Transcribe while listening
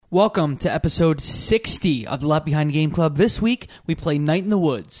Welcome to episode 60 of the Left Behind Game Club. This week, we play Night in the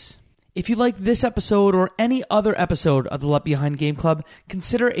Woods. If you like this episode or any other episode of the Left Behind Game Club,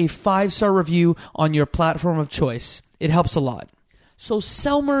 consider a 5-star review on your platform of choice. It helps a lot. So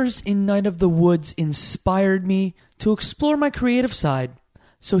Selmer's in Night of the Woods inspired me to explore my creative side.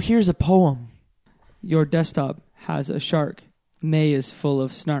 So here's a poem. Your desktop has a shark. May is full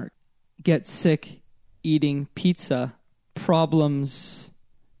of snark. Get sick eating pizza. Problems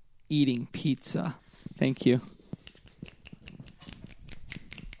eating pizza. Thank you.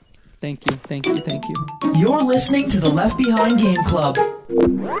 Thank you, thank you, thank you. You're listening to the Left Behind Game Club.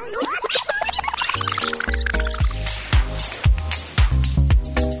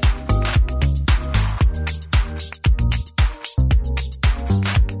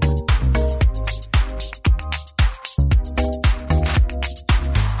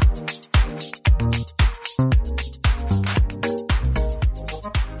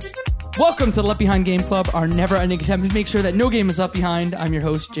 Welcome to the Left Behind Game Club, our never-ending attempt to make sure that no game is left behind. I'm your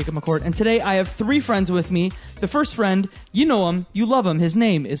host, Jacob McCourt, and today I have 3 friends with me. The first friend, you know him, you love him. His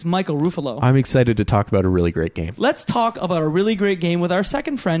name is Michael Ruffalo. I'm excited to talk about a really great game. Let's talk about a really great game with our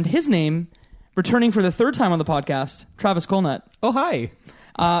second friend. His name, returning for the 3rd time on the podcast, Travis Colnett. Oh, hi.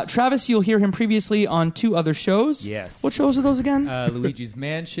 Travis, you'll hear him previously on 2 other shows. Yes. What shows are those again? Luigi's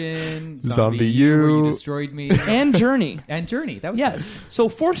Mansion, Zombie U, where U. you destroyed me, And Journey. and Journey. That was Yes. good. So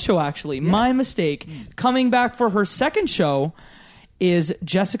 4th show, actually. My mistake. Coming back for her 2nd show is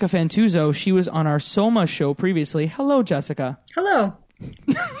Jessica Fantuzzo. She was on our Soma show previously. Hello, Jessica. Hello.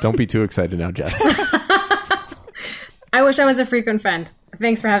 Don't be too excited now, Jess. I wish I was a frequent friend.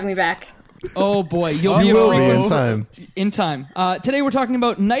 Thanks for having me back. Oh, boy. You'll You be will a be freak in time. in time. Today we're talking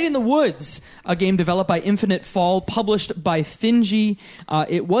about Night in the Woods, a game developed by Infinite Fall, published by Finji.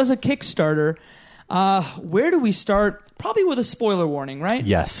 It was a Kickstarter. Where do we start? Probably with a spoiler warning, right?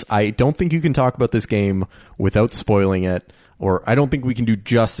 Yes, I don't think you can talk about this game without spoiling it, or I don't think we can do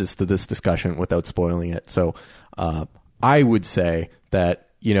justice to this discussion without spoiling it. So I would say that,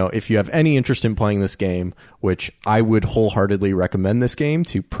 you know, if you have any interest in playing this game, which I would wholeheartedly recommend this game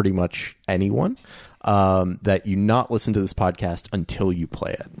to pretty much anyone, that you not listen to this podcast until you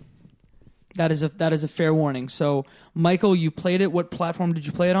play it. That is a fair warning. So, Michael, you played it. What platform did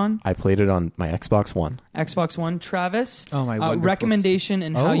you play it on? I played it on my Xbox One. Xbox One. Travis, Oh, my wonderful recommendation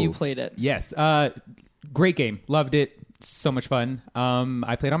and how Oh. you played it. Yes. Great game. Loved it. So much fun.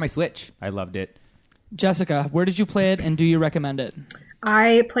 I played on my Switch. I loved it. Jessica, where did you play it and do you recommend it?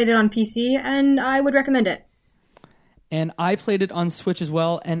 I played it on PC, and I would recommend it. And I played it on Switch as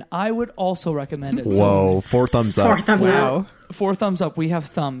well, and I would also recommend it. Whoa, 4 thumbs up. 4 thumbs up. Wow. 4 thumbs up. We have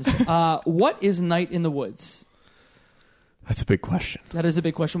thumbs. What is Night in the Woods? That's a big question. That is a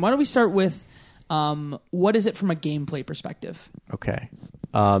big question. Why don't we start with what is it from a gameplay perspective? Okay.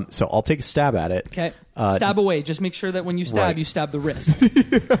 So I'll take a stab at it. Okay. Stab away. Just make sure that when you stab, Right. you stab the wrist.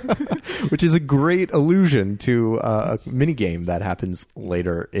 Which is a great allusion to a mini game that happens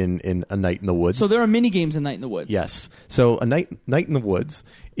later in A Night in the Woods. So there are mini games in Night in the Woods. Yes. So A Night in the Woods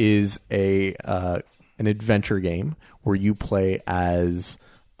is an adventure game where you play as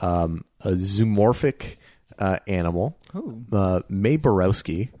a zoomorphic animal, May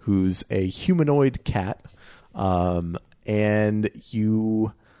Borowski, who's a humanoid cat, and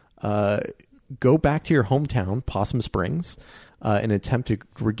you go back to your hometown, Possum Springs, in an attempt to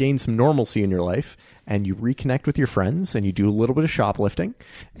regain some normalcy in your life, and you reconnect with your friends, and you do a little bit of shoplifting,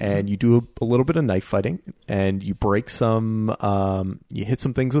 and you do a little bit of knife fighting, and you break some, you hit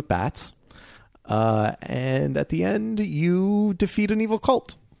some things with bats, and at the end, you defeat an evil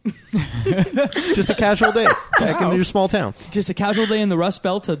cult. Just a casual day back in your small town. Just a casual day in the Rust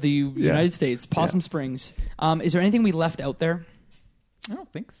Belt of the United States, Possum Springs. Is there anything we left out there? I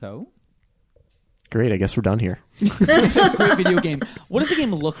don't think so. Great, I guess we're done here. Great video game. What does the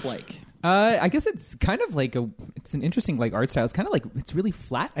game look like? I guess it's kind of like it's an interesting like art style. It's kind of like it's really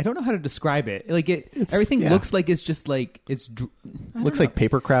flat. I don't know how to describe it. Like everything looks like it's just like Looks like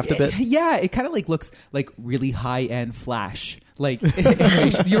papercraft a bit. Yeah, it kind of like looks like really high end Flash, like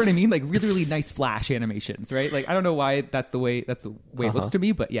animation. You know what I mean? Like really, really nice Flash animations, right? Like I don't know why that's the way it looks to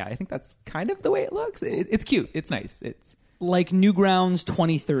me, but yeah, I think that's kind of the way it looks. It's cute. It's nice. It's Like Newgrounds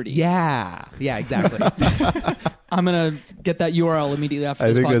 2030. yeah, exactly. I'm going to get that URL immediately after I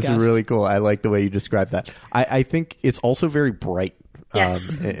this think podcast. that's really cool. I like the way you described that. I think it's also very bright.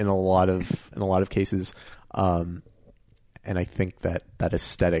 Yes. In a lot of cases, and I think that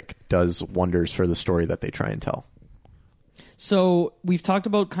aesthetic does wonders for the story that they try and tell. So we've talked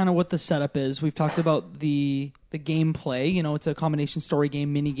about kind of what the setup is. We've talked about the gameplay. You know, it's a combination story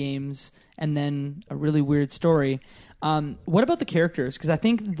game, mini games, and then a really weird story. What about the characters? Because I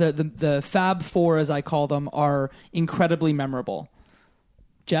think the Fab Four, as I call them, are incredibly memorable.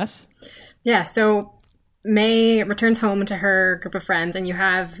 Jess? Yeah, so May returns home to her group of friends, and you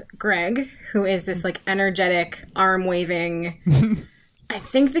have Greg, who is this like energetic, arm-waving... I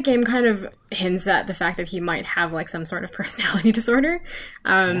think the game kind of hints at the fact that he might have like some sort of personality disorder.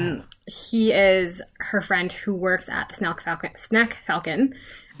 He is her friend who works at the Snack Falcon.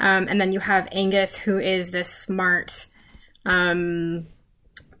 And then you have Angus, who is this smart... I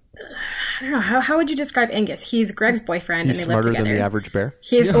don't know. How would you describe Angus? He's Greg's boyfriend, He's and they live smarter together. than the average bear.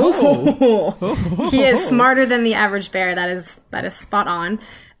 He is. He is smarter than the average bear. That is spot on.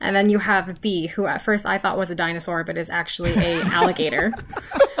 And then you have B, who at first I thought was a dinosaur, but is actually a alligator.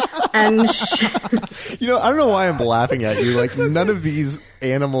 And I don't know why I'm laughing at you. Like, none of these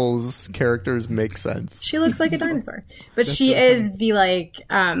animals' characters make sense. she looks like a dinosaur, but she is the like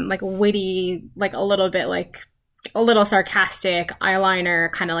witty, like a little bit like a little sarcastic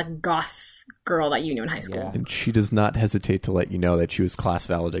eyeliner, kind of like goth girl that you knew in high school. And she does not hesitate to let you know that she was class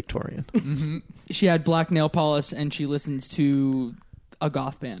valedictorian. She had black nail polish, and she listens to a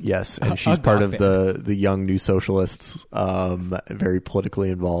goth band. Yes, and she's part of the Young New Socialists, very politically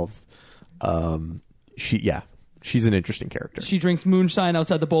involved. She's an interesting character. She drinks moonshine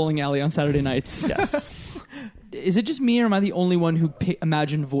outside the bowling alley on Saturday nights. Yes. Is it just me, or am I the only one who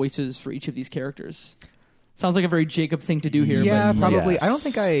imagined voices for each of these characters? Sounds like a very Jacob thing to do here. Yeah, but probably. Yes. I don't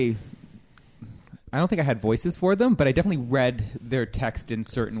think I had voices for them, but I definitely read their text in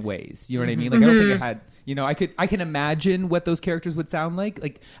certain ways. You know what I mean? Like, I don't think I had, I can imagine what those characters would sound like.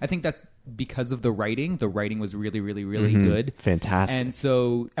 Like, I think that's because of the writing. The writing was really, really, really good. Fantastic. And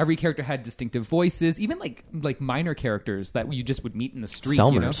so every character had distinctive voices, even like minor characters that you just would meet in the street.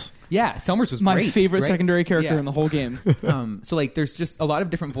 Selmers. Yeah, Selmers was my great, favorite right? secondary character Yeah. in the whole game. So like there's just a lot of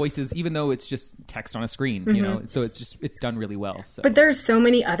different voices, even though it's just text on a screen, so it's done really well. So. But there's so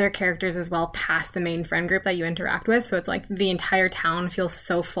many other characters as well past the main friend group that you interact with. So it's like the entire town feels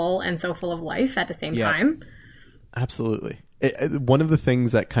so full and so full of life at the same time. Absolutely. One of the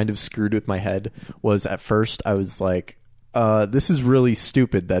things that kind of screwed with my head was at first I was like, this is really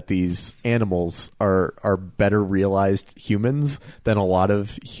stupid that these animals are better realized humans than a lot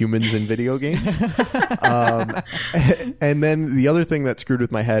of humans in video games. And then the other thing that screwed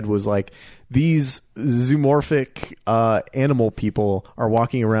with my head was like, these zoomorphic animal people are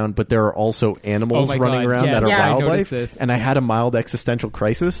walking around, but there are also animals Oh my running God, around yes. that are Yeah, I noticed wildlife. this. And I had a mild existential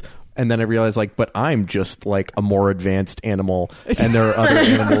crisis. And then I realized, like, but I'm just like a more advanced animal, and there are other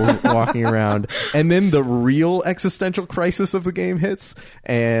animals walking around. And then the real existential crisis of the game hits,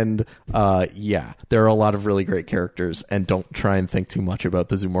 and there are a lot of really great characters. And don't try and think too much about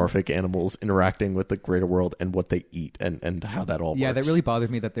the zoomorphic animals interacting with the greater world and what they eat and how that all works. Yeah, that really bothered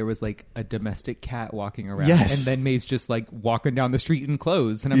me that there was like a domestic cat walking around, Yes. and then May's just like walking down the street in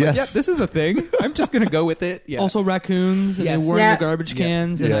clothes, and I'm Yes. like, "Yep, this is a thing. I'm just gonna go with it." Yeah. Also raccoons, and Yes. they were in Yeah. the garbage Yeah.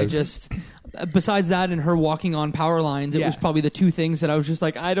 cans, and I Yes. just... Besides that and her walking on power lines, it was probably the two things that I was just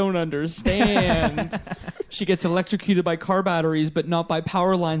like, I don't understand. She gets electrocuted by car batteries, but not by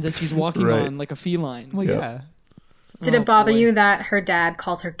power lines that she's walking Right. on like a feline. well, Yeah. yeah. Did it bother you that her dad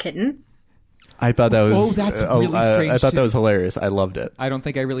calls her kitten? I thought that was. Oh, that's really strange, I thought too. that was hilarious. I loved it. I don't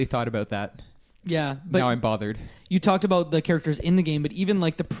think I really thought about that. Yeah, but Now I'm bothered. you talked about the characters in the game, but even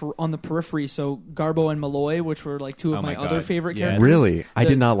like on the periphery, so Garbo and Malloy, which were like two of Oh my my other God. favorite Yeah. characters. Really, I The-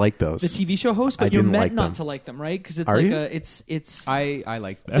 did not like those. The TV show host, I but you're didn't meant like not them. to like them, right? Because it's Are like you? it's I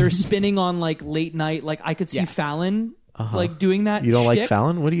like that. they're spinning on like late night. Like I could see Yeah. Fallon like doing that. You don't like shtick.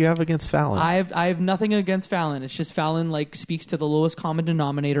 Fallon? What do you have against Fallon? I have nothing against Fallon. It's just Fallon like speaks to the lowest common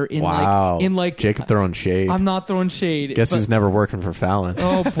denominator in wow. like Jacob throwing shade. I'm not throwing shade. Guess but- who's never working for Fallon?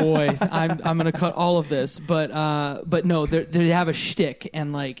 Oh boy, I'm gonna cut all of this, but no, they have a shtick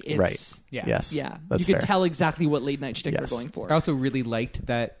and like it's Right. Yeah. Yes. yeah, That's you could fair. tell exactly what late night shtick Yes. they're going for. I also really liked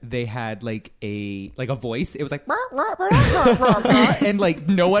that they had like a voice. It was like "Rah, rah, rah, rah, rah, rah," and like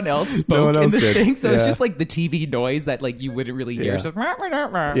no one else spoke No one else in this did. thing, so it's Yeah. just like the TV noise that like you wouldn't really hear. Yeah. So, "Rah, rah, rah,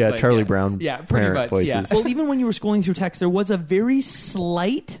 rah," Yeah, like, Charlie Brown Yeah, pretty parent much. voices. Yeah. Well, even when you were scrolling through text, there was a very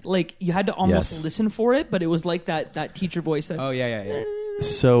slight, like you had to almost Yes. listen for it, but it was like that teacher voice. That Oh yeah.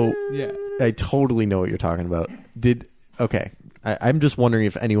 So Yeah. I totally know what you're talking about. I'm just wondering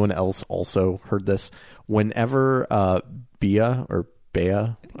if anyone else also heard this. Whenever Bea or Bea,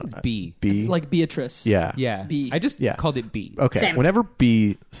 I think it's B. B, like Beatrice. yeah, Yeah. B. I just Yeah. called it B. Okay. Same. Whenever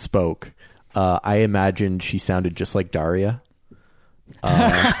B spoke, I imagined she sounded just like Daria.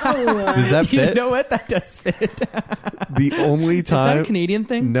 Does that fit? You know what? That does fit. The only Is that time. a Canadian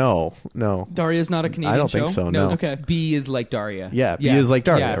thing? No. Daria's not a Canadian I don't show? think so. No. Okay. B is like Daria. Yeah, B is like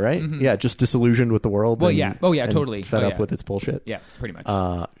Daria, Yeah. right? Mhm. Yeah, just disillusioned with the world. Well, and- yeah. Oh, yeah, and totally. Fed Oh, up yeah. with its bullshit. Yeah, pretty much.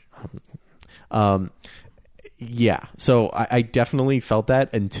 Yeah, so I definitely felt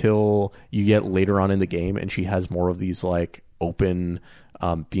that until you get later on in the game, and she has more of these like open,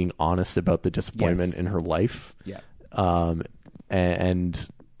 being honest about the disappointment Yes. in her life. Yeah. And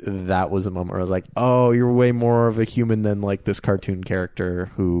that was a moment where I was like, oh, you're way more of a human than like this cartoon character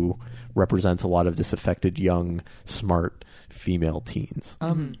who represents a lot of disaffected, young, smart female teens.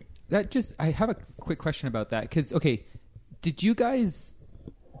 I have a quick question about that because did you guys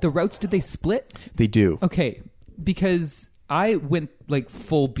the routes did they split? They do. Okay, because I went like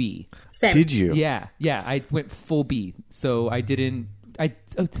full B. Same. Did you? Yeah, I went full B. So I didn't.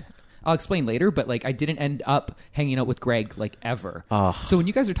 I'll explain later, but like I didn't end up hanging out with Greg like ever. So when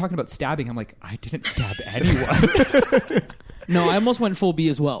you guys are talking about stabbing, I'm like, I didn't stab anyone. No, I almost went full B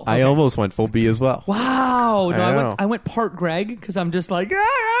as well. I almost went full B as well. Wow. No, I know. I went part Greg because I'm just like,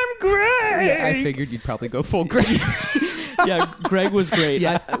 I'm Greg. Yeah, I figured you'd probably go full Greg. Yeah, Greg was great.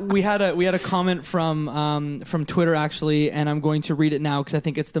 Yeah. We had a comment from Twitter actually, and I'm going to read it now because I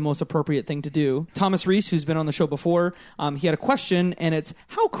think it's the most appropriate thing to do. Thomas Reese, who's been on the show before, he had a question, and it's,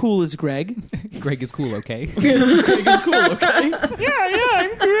 how cool is Greg? Greg is cool, okay? Greg is cool, okay? Yeah,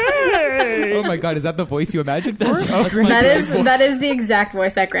 I'm Greg. Oh my god, is that the voice you imagined for? That's my That is the exact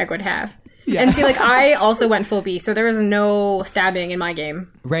voice that Greg would have. Yeah. And see, like, I also went full B, so there was no stabbing in my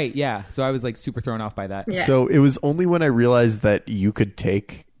game. Right, yeah. So I was like super thrown off by that. Yeah. So it was only when I realized that you could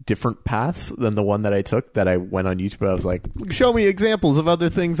take different paths than the one that I took that I went on YouTube. I was like, show me examples of other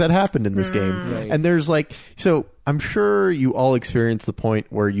things that happened in this game. Right. And there's like, so I'm sure you all experience the point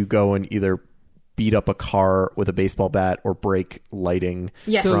where you go and either beat up a car with a baseball bat or break lighting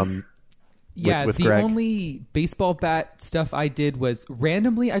Yes. from Yeah, with the Greg. only baseball bat stuff I did was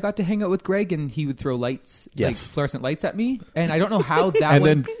randomly I got to hang out with Greg and he would throw lights, like Yes. fluorescent lights at me. And I don't know how that and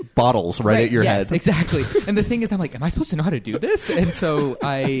one... then bottles right at your yes, head. Exactly. And the thing is, I'm like, am I supposed to know how to do this? And so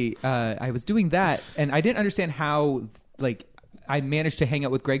I was doing that and I didn't understand how, like, I managed to hang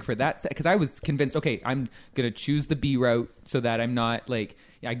out with Greg for that because I was convinced, okay, I'm going to choose the B route so that I'm not like,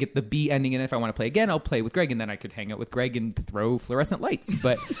 I get the B ending, and if I want to play again, I'll play with Greg, and then I could hang out with Greg and throw fluorescent lights.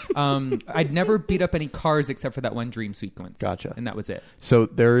 But I'd never beat up any cars except for that one dream sequence. Gotcha. And that was it. So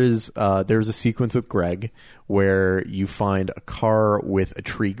there's a sequence with Greg where you find a car with a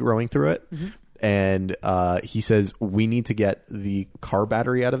tree growing through it. And he says, we need to get the car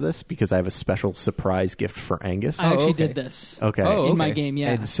battery out of this because I have a special surprise gift for Angus. I actually okay. did this. Okay. Oh, In my okay. game,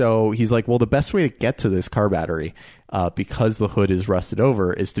 yeah. And so he's like, well, the best way to get to this car battery, because the hood is rusted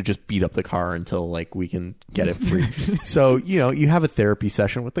over, is to just beat up the car until like we can get it free. So, you have a therapy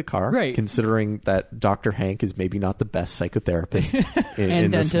session with the car, Right. considering that Dr. Hank is maybe not the best psychotherapist in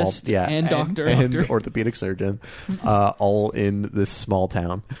And this small, dentist, yeah, and doctor. and orthopedic surgeon, all in this small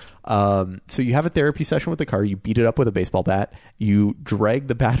town. So you have a therapy session with the car, you beat it up with a baseball bat, you drag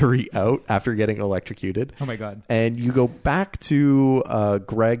the battery out after getting electrocuted. Oh my God. And you go back to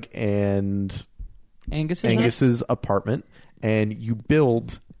Greg and Angus's apartment, and you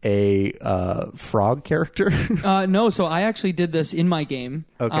build a frog character. No, so I actually did this in my game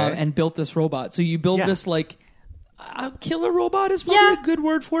Okay. and built this robot. So you build Yeah. this like a killer robot is probably Yeah. a good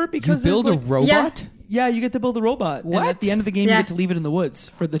word for it You because build a there's, like, robot? Yeah, you get to build a robot. What? And at the end of the game, Yeah. you get to leave it in the woods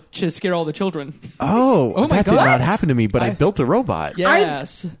to scare all the children. Oh, Oh my that did God. not happen to me, but I built a robot.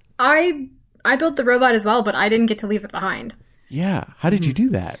 Yes. I built the robot as well, but I didn't get to leave it behind. Yeah. How did you do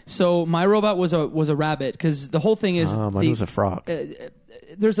that? So my robot was a rabbit because the whole thing is Mine was a frog.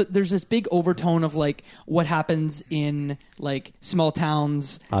 there's this big overtone of like what happens in like small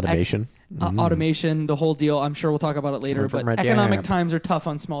towns, Automation. automation, the whole deal. I'm sure we'll talk about it later, Over but my economic dad. times are tough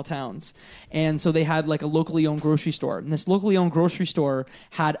on small towns, and so they had like a locally owned grocery store, and this locally owned grocery store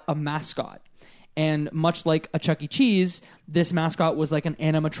had a mascot. And much like a Chuck E. Cheese, this mascot was like an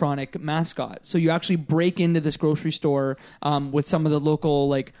animatronic mascot. So you actually break into this grocery store with some of the local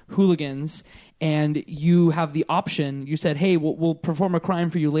like hooligans, and you have the option. You said, "Hey, we'll perform a crime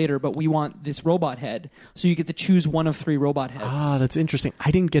for you later, but we want this robot head." So you get to choose one of 3 robot heads. Ah, that's interesting.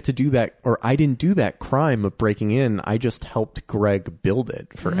 I didn't get to do that, or I didn't do that crime of breaking in. I just helped Greg build it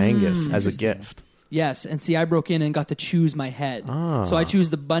for Angus as a gift. Yes, and see, I broke in and got to choose my head. So I choose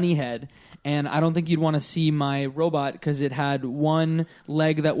the bunny head, and I don't think you'd want to see my robot because it had one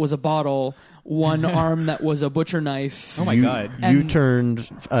leg that was a bottle, one arm that was a butcher knife. Oh my God. You turned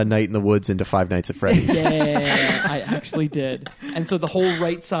Night in the Woods into Five Nights at Freddy's. Yeah, I actually did. And so the whole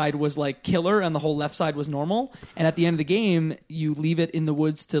right side was like killer and the whole left side was normal. And at the end of the game, you leave it in the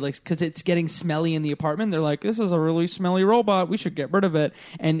woods to like, because it's getting smelly in the apartment. They're like, this is a really smelly robot. We should get rid of it.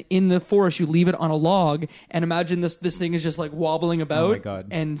 And in the forest, you leave it on a log. And imagine this thing is just like wobbling about Oh my God.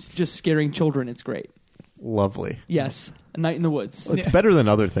 and just scaring children. It's great. Lovely. Yes. A Night in the Woods. It's better than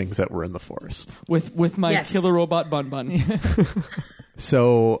other things that were in the forest. With my Yes. killer robot Bun Bun.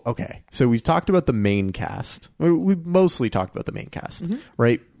 So, okay. So we've talked about the main cast. We've mostly talked about the main cast,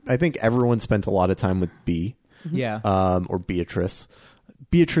 right? I think everyone spent a lot of time with B, Yeah. or Beatrice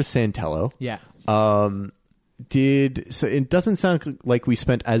Santello. Yeah. So it doesn't sound like we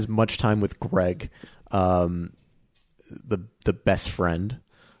spent as much time with Greg, the best friend.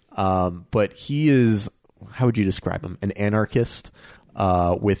 But he is, how would you describe him? An anarchist,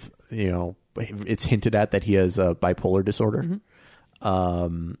 with, it's hinted at that he has a bipolar disorder.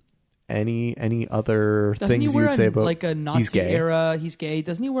 Any other Doesn't things he you wear would say about like a Nazi he's gay? era? He's gay.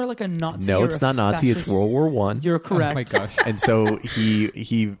 Doesn't he wear like a Nazi No, era it's not Nazi. It's fascist- World War One. You're correct. Oh my gosh. And so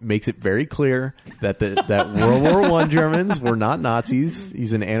he makes it very clear that that World War One Germans were not Nazis.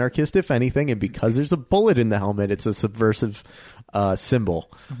 He's an anarchist, if anything, and because there's a bullet in the helmet, it's a subversive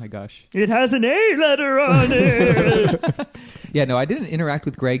symbol. Oh my gosh. It has an A letter on it. Yeah, no, I didn't interact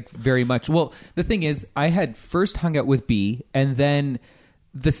with Greg very much. Well, the thing is, I had first hung out with B, and then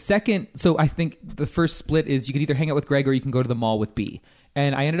the second, so I think the first split is you can either hang out with Greg or you can go to the mall with B.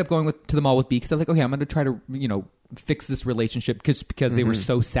 And I ended up going to the mall with B because I was like, okay, I'm going to try to, fix this relationship because they were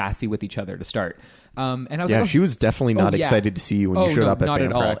so sassy with each other to start. And I was Yeah, like, she was definitely not yeah. excited to see you when you showed up at not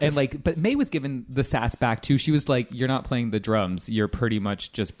band at all. practice. And but May was given the sass back too. She was like, "You're not playing the drums. You're pretty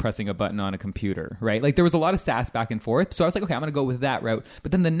much just pressing a button on a computer, right?" Like there was a lot of sass back and forth. So I was like, "Okay, I'm going to go with that route."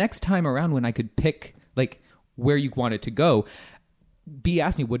 But then the next time around, when I could pick like where you wanted to go, B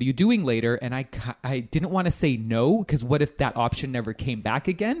asked me, "What are you doing later?" And I didn't want to say no because what if that option never came back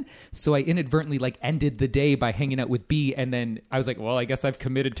again? So I inadvertently ended the day by hanging out with B, and then I was like, "Well, I guess I've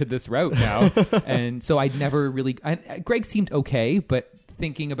committed to this route now." And so I never really. Greg seemed okay, but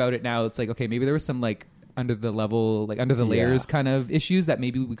thinking about it now, it's like, okay, maybe there was some under the level, under the layers kind of issues that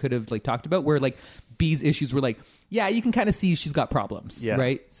maybe we could have talked about. Where B's issues were yeah, you can kind of see she's got problems,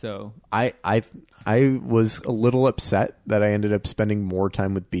 right? So I was a little upset that I ended up spending more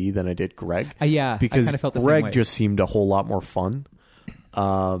time with B than I did Greg. Yeah, because I kind of felt the same Greg way. just seemed a whole lot more fun.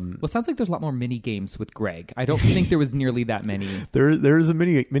 Well, it sounds like there's a lot more mini games with Greg. I don't think there was nearly that many. There's a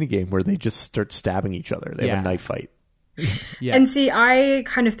mini game where they just start stabbing each other. They have a knife fight. Yeah. And see, I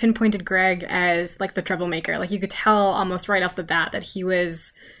kind of pinpointed Greg as the troublemaker. You could tell almost right off the bat that he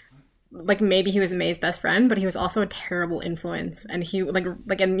was maybe he was May's best friend, but he was also a terrible influence. And he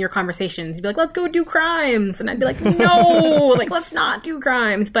in your conversations, you'd be like, "Let's go do crimes," and I'd be like, "No, let's not do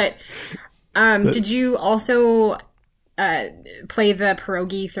crimes." But did you also play the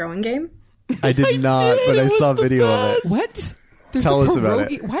pierogi throwing game? I did not, but I saw video of it. What? There's Tell a us about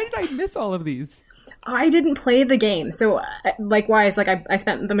pierogi- it. Why did I miss all of these? I didn't play the game. So likewise, I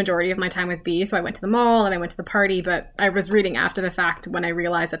spent the majority of my time with B. So I went to the mall and I went to the party, but I was reading after the fact when I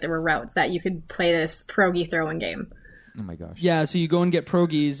realized that there were routes that you could play this pierogi throwing game. Oh my gosh. Yeah, so you go and get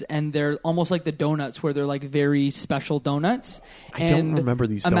pierogies, and they're almost like the donuts, where they're very special donuts. I don't remember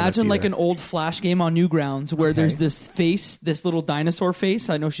these donuts Imagine either. an old Flash game on Newgrounds, where there's this face, this little dinosaur face.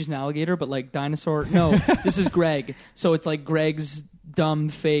 I know she's an alligator, but dinosaur. No, this is Greg. So it's Greg's dumb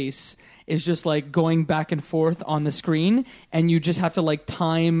face is just going back and forth on the screen, and you just have to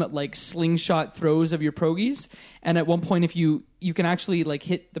time slingshot throws of your pierogies. And at one point, if you can actually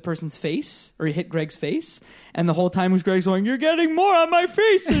hit the person's face or hit Greg's face, and the whole time was Greg's going, "You're getting more on my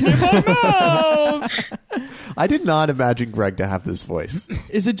face than in my mouth." I did not imagine Greg to have this voice.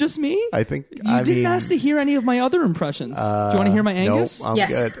 Is it just me? I think You didn't ask to hear any of my other impressions. Do you want to hear my Angus? Nope, I'm Yes.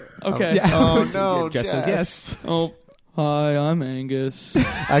 good. Okay. Oh no, Jess says yes. Oh, hi, I'm Angus.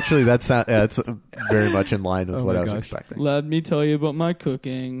 Actually, that's very much in line with Oh what my I was gosh. expecting. Let me tell you about my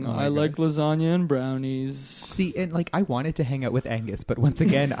cooking. Oh my I God. like lasagna and brownies. See, and I wanted to hang out with Angus, but once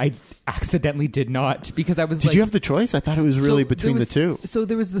again, I accidentally did not because I was Did you have the choice? I thought it was really So between there the two. So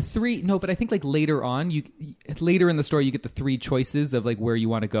there was the three. No, but I think later on, later in the story, you get the three choices of where you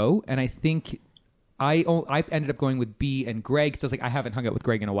want to go, and I think I ended up going with B and Greg. So I was I haven't hung out with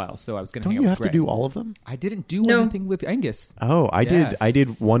Greg in a while, so I was going to Don't hang you out have with to Greg. do all of them? I didn't do No. anything with Angus. Oh, I Yeah. did. I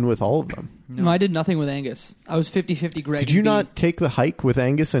did one with all of them. No, I did nothing with Angus. I was 50-50 Greg. Did you and B. not take the hike with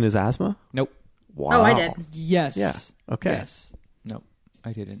Angus and his asthma? Nope. Wow. Oh, I did. Yes. Yeah. Okay. Yes. No,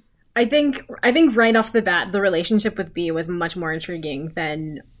 I didn't. I think right off the bat, the relationship with B was much more intriguing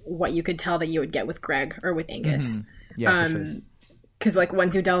than what you could tell that you would get with Greg or with Angus. Yeah, for sure. Because like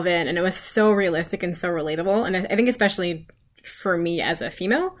once you delve in, and it was so realistic and so relatable, and I think especially for me as a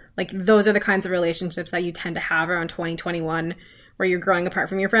female, like those are the kinds of relationships that you tend to have around 2021, where you're growing apart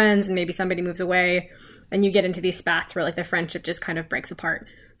from your friends, and maybe somebody moves away, and you get into these spats where like the friendship just kind of breaks apart.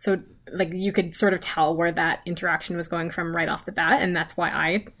 So like you could sort of tell where that interaction was going from right off the bat, and that's why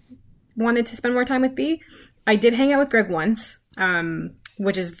I wanted to spend more time with B. I did hang out with Greg once,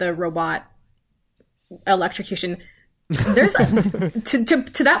 which is the robot electrocution. There's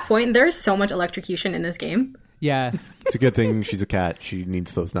to that point, there's so much electrocution in this game. Yeah. It's a good thing she's a cat. She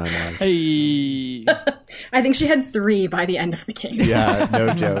needs those 9 lives. Hey. I think she had 3 by the end of the game. Yeah,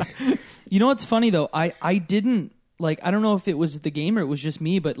 no joke. You know what's funny though? I didn't like. I don't know if it was the game or it was just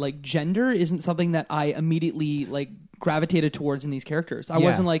me, but like gender isn't something that I immediately like gravitated towards in these characters. I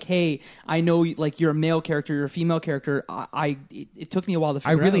wasn't like, hey, I know like you're a male character, you're a female character. It took me a while to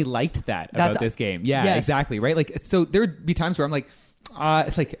figure out. I really liked that about this game. Yeah, yes. exactly. Right. Like, so there would be times where I'm like,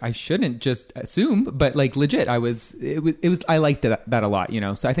 it's like I shouldn't just assume, but like legit, I liked that a lot, you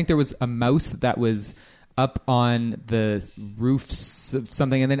know. So I think there was a mouse that was up on the roofs of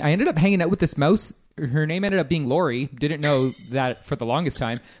something, and then I ended up hanging out with this mouse. Her name ended up being Lori. Didn't know that for the longest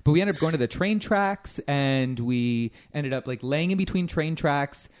time, but we ended up going to the train tracks, and we ended up like laying in between train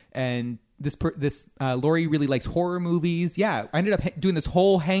tracks. And this Lori really likes horror movies. Yeah, I ended up doing this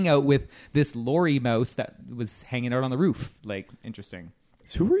whole hangout with this Lori mouse that was hanging out on the roof. Like, interesting.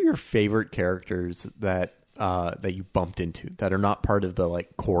 So who were your favorite characters that you bumped into that are not part of the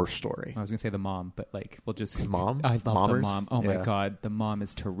like core story? I was gonna say the mom, but like we'll just Mom? I love Mommers? the mom. Oh my Yeah. god, the mom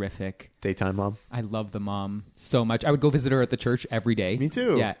is terrific. Daytime mom? I love the mom so much. I would go visit her at the church every day. Me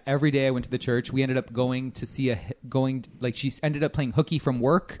too. Yeah, every day I went to the church. We ended up going to see she ended up playing hooky from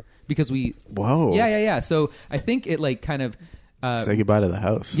work because we. Whoa. Yeah. So I think it like kind of. Say goodbye to the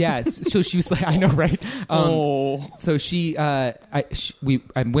house. Yeah, so she was like, I know, right? So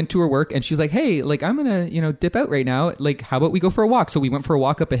I went to her work, and she was like, "Hey, like I'm gonna, dip out right now. Like, how about we go for a walk?" So we went for a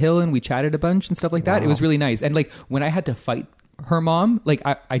walk up a hill, and we chatted a bunch and stuff like that. Wow. It was really nice. And like when I had to fight her mom, like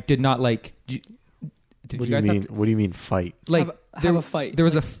I did not like. Did What you do guys you have mean? to, What do you mean fight? like have a fight? There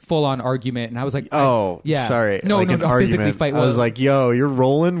was a full on argument, and I was like, yeah, sorry. no, like no, an no, argument. physically fight. I was like, yo, you're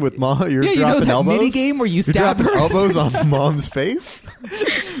rolling with mom. You're Yeah, dropping that elbows. mini game where you You're stab dropping her. elbows on mom's face.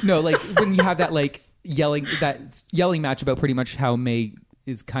 No, like when you have that like yelling match about pretty much how May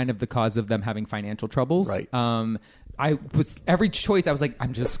is kind of the cause of them having financial troubles. Right. I was every choice I was like,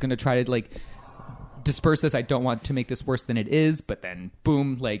 I'm just gonna try to like disperse this. I don't want to make this worse than it is, but then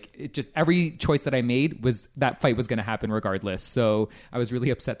boom, like it just every choice that I made was that fight was gonna happen regardless. So I was really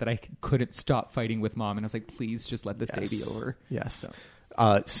upset that I couldn't stop fighting with mom, and I was like, please just let this day be over. Yes.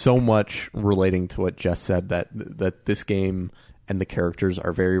 So much relating to what Jess said that this game and the characters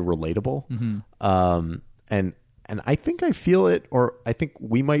are very relatable. And I think I feel it, or I think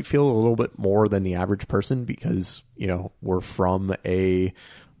we might feel a little bit more than the average person because, we're from a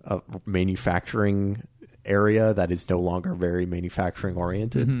manufacturing area that is no longer very manufacturing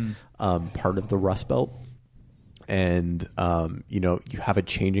oriented, part of the Rust Belt. And, you have a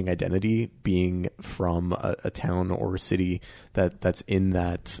changing identity being from a town or a city that's in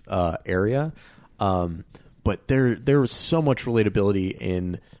that area. But there was so much relatability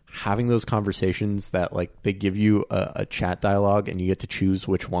in having those conversations that like they give you a chat dialogue and you get to choose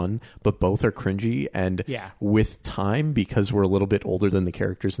which one, but both are cringy. And with time, because we're a little bit older than the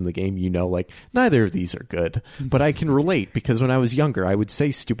characters in the game, like neither of these are good, but I can relate because when I was younger, I would say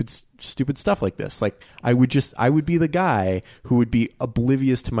stupid stuff like this. Like I would be the guy who would be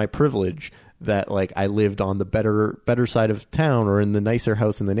oblivious to my privilege that like I lived on the better side of town or in the nicer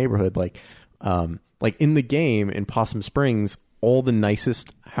house in the neighborhood. Like in the game in Possum Springs, all the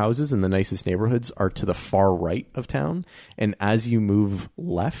nicest houses in the nicest neighborhoods are to the far right of town. And as you move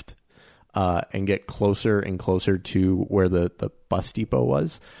left and get closer and closer to where the bus depot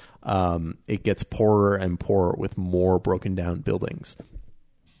was, it gets poorer and poorer with more broken down buildings.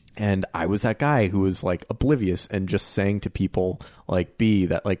 And I was that guy who was like oblivious and just saying to people like B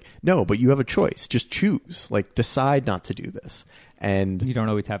that like, no, but you have a choice. Just choose. Like decide not to do this. And you don't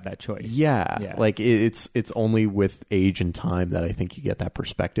always have that choice. Yeah. Like it's only with age and time that I think you get that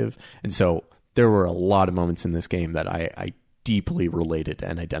perspective. And so there were a lot of moments in this game that I deeply related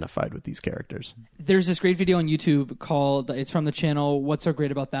and identified with these characters. There's this great video on YouTube it's from the channel What's So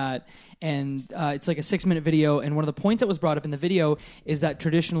Great About That, and it's like a 6-minute video, and one of the points that was brought up in the video is that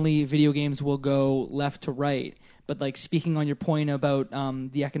traditionally video games will go left to right, but like speaking on your point about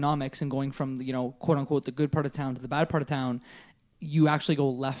the economics and going from, you know, quote unquote the good part of town to the bad part of town, you actually go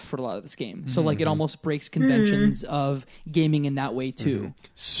left for a lot of this game. So like it almost breaks conventions of gaming in that way too.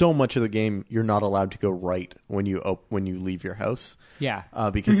 So much of the game you're not allowed to go right when you leave your house. Yeah.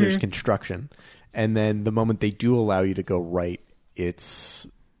 Because there's construction. And then the moment they do allow you to go right, it's,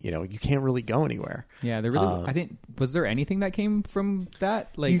 you know, you can't really go anywhere. Yeah, there really. I think, was there anything that came from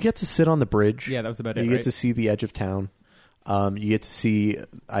that? Like, you get to sit on the bridge. Yeah, that was about it. You get to see the edge of town. You get to see,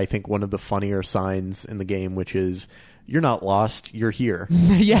 I think, one of the funnier signs in the game, which is, "You're not lost. You're here."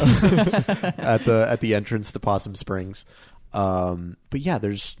 Yes. at the entrance to Possum Springs. But yeah,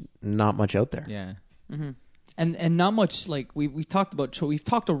 there's not much out there. Yeah. Mm-hmm. And not much, like we've talked about. We've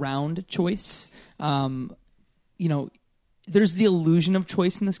talked around choice. You know, there's the illusion of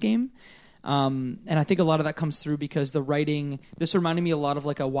choice in this game. And I think a lot of that comes through because the writing. This reminded me a lot of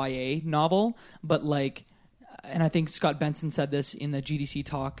like a YA novel, but like. And I think Scott Benson said this in the GDC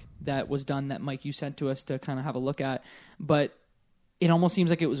talk that was done that, Mike, you sent to us to kind of have a look at. But it almost seems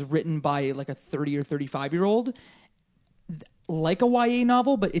like it was written by like a 30 or 35-year-old, like a YA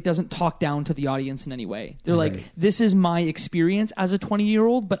novel, but it doesn't talk down to the audience in any way. They're like, this is my experience as a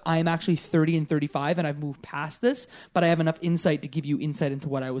 20-year-old, but I'm actually 30 and 35, and I've moved past this, but I have enough insight to give you insight into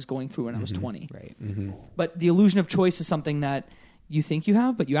what I was going through when I was 20. Right. But the illusion of choice is something that you think you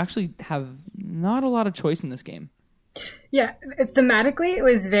have, but you actually have not a lot of choice in this game. Yeah, thematically, it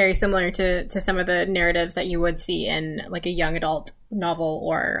was very similar to some of the narratives that you would see in like a young adult novel,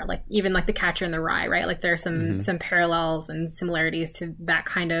 or like even like The Catcher in the Rye, right? Like there are some parallels and similarities to that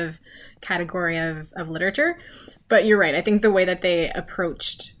kind of category of literature. But you're right. I think the way that they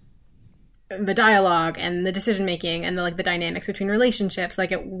approached the dialogue and the decision making and the dynamics between relationships,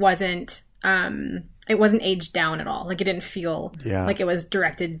 like it wasn't aged down at all. Like it didn't feel like it was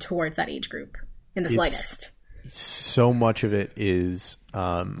directed towards that age group in the slightest. So much of it is,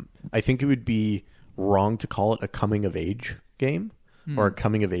 I think it would be wrong to call it a coming of age game or a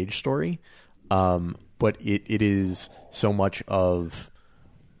coming of age story. But it is so much of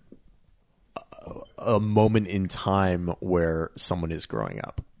a moment in time where someone is growing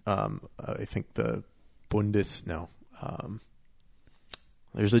up. I think the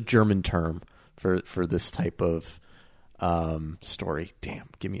there's a German term for this type of story. Damn,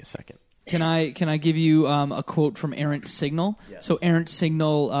 give me a second. Can I give you a quote from Errant Signal? Yes. So Errant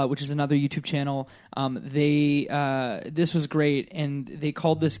Signal, which is another YouTube channel, this was great, and they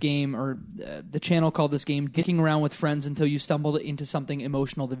called this game, or the channel called this game, "Dicking Around with Friends Until You Stumbled Into Something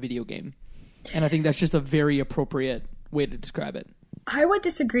Emotional, the Video Game." And I think that's just a very appropriate way to describe it. I would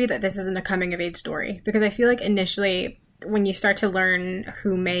disagree that this isn't a coming of age story, because I feel like initially, when you start to learn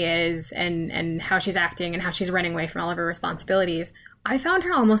who May is and how she's acting and how she's running away from all of her responsibilities, I found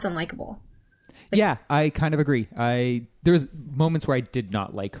her almost unlikable. Yeah, I kind of agree. There's moments where I did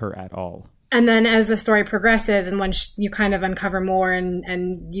not like her at all. And then as the story progresses and when you kind of uncover more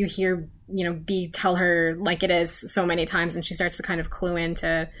and you hear, B tell her like it is so many times, and she starts to kind of clue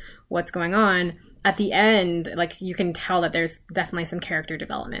into what's going on, at the end, like you can tell that there's definitely some character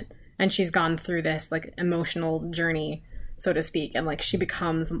development. And she's gone through this like emotional journey, so to speak, and like she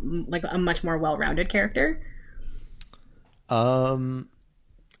becomes like a much more well-rounded character. I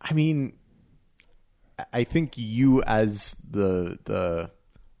mean, I think you as the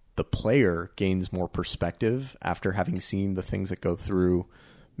player gains more perspective after having seen the things that go through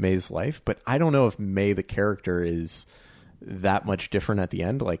May's life, but I don't know if May the character is that much different at the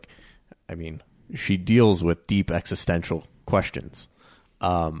end. Like, I mean, she deals with deep existential questions,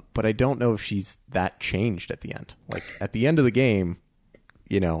 but I don't know if she's that changed at the end. Like at the end of the game,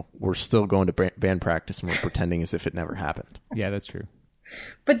 we're still going to band practice and we're pretending as if it never happened. Yeah, that's true.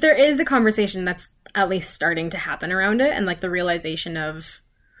 But there is the conversation that's at least starting to happen around it, and like the realization of,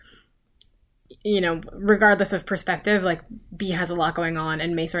 regardless of perspective, like B has a lot going on,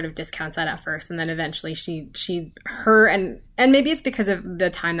 and May sort of discounts that at first, and then eventually and maybe it's because of the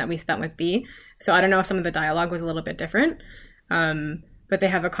time that we spent with B. So I don't know if some of the dialogue was a little bit different, but they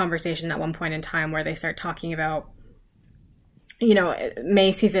have a conversation at one point in time where they start talking about,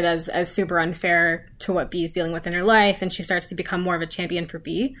 May sees it as super unfair to what B is dealing with in her life, and she starts to become more of a champion for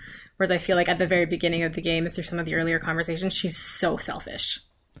B. Whereas I feel like at the very beginning of the game, through some of the earlier conversations, she's so selfish.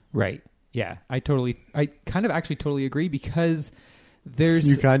 Right. Yeah. I kind of actually totally agree, because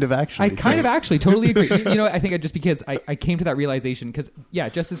You kind of actually. I kind of actually totally agree. You know, I think just because I came to that realization because, yeah,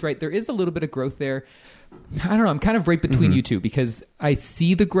 Jess is right. There is a little bit of growth there. I don't know. I'm kind of right between you two because I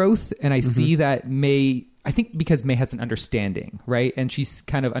see the growth and I see that May, I think because May has an understanding, right? And she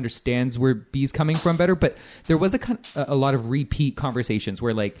kind of understands where B's coming from better. But there was a lot of repeat conversations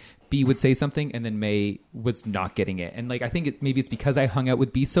where like B would say something and then May was not getting it. And like, I think maybe it's because I hung out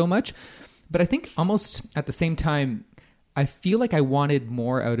with B so much. But I think almost at the same time, I feel like I wanted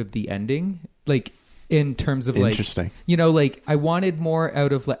more out of the ending, like in terms of like, interesting. You know, like I wanted more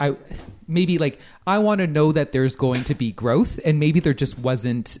out of like, I want to know that there's going to be growth, and maybe there just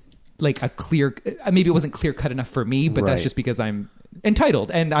wasn't like a clear, maybe it wasn't clear cut enough for me, but that's just because I'm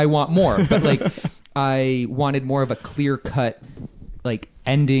entitled and I want more. But like, I wanted more of a clear cut like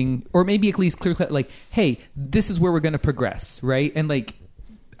ending, or maybe at least clear cut, like, hey, this is where we're going to progress, right? And like,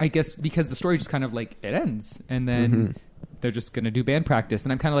 I guess because the story just kind of like it ends, and then they're just going to do band practice.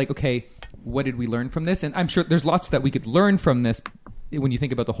 And I'm kind of like, okay, what did we learn from this? And I'm sure there's lots that we could learn from this when you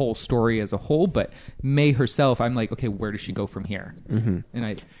think about the whole story as a whole. But May herself, I'm like, okay, where does she go from here? And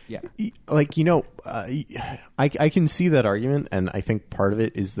like, you know, I can see that argument, and I think part of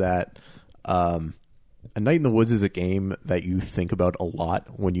it is that A Night in the Woods is a game that you think about a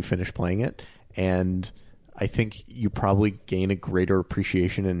lot when you finish playing it, and I think you probably gain a greater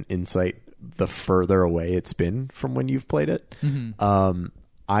appreciation and insight the further away it's been from when you've played it.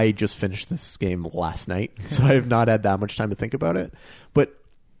 I just finished this game last night, so I have not had that much time to think about it. But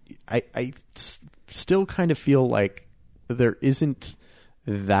I still kind of feel like there isn't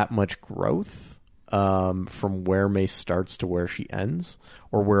that much growth from where May starts to where she ends,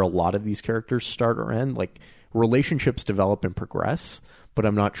 or where a lot of these characters start or end. Like, relationships develop and progress, but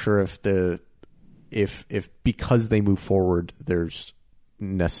I'm not sure if because they move forward, there's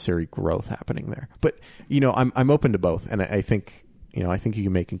necessary growth happening there. But you know, I'm open to both, and I think you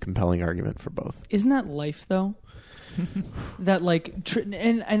can make a compelling argument for both. Isn't that life though? That like,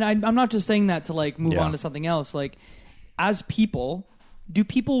 and I'm not just saying that to like move on to something else. Like, as people, do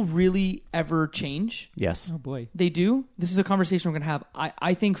people really ever change? Yes. Oh boy, they do. This is a conversation we're gonna have.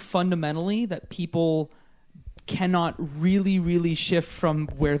 I think fundamentally that people cannot really shift from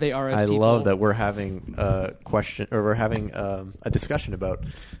where they are as people. I love that we're having a question, or we're having a discussion about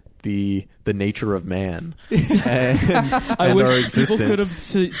the nature of man and I wish our existence. People could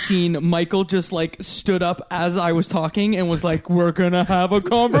have seen Michael just like stood up as I was talking and was like, we're gonna have a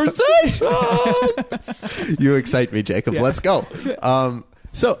conversation. You excite me, Jacob. Let's go.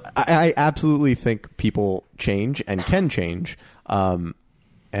 So I absolutely think people change and can change,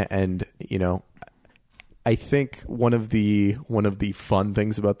 and you know, I think one of the fun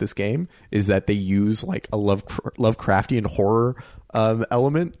things about this game is that they use like a Lovecraftian horror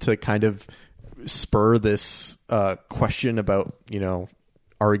element to kind of spur this question about, you know,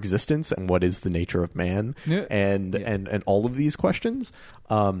 our existence and what is the nature of man, and all of these questions.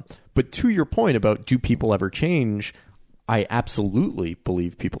 But to your point about do people ever change, I absolutely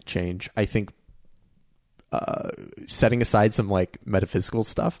believe people change. I think setting aside some like metaphysical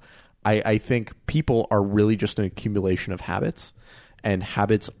stuff, I think people are really just an accumulation of habits, and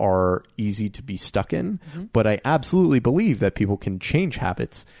habits are easy to be stuck in. But I absolutely believe that people can change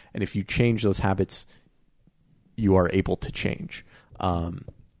habits, and if you change those habits, you are able to change. You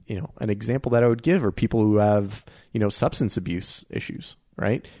know, an example that I would give are people who have, you know, substance abuse issues,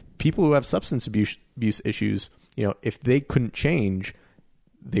 right? People who have substance abuse issues, you know, if they couldn't change,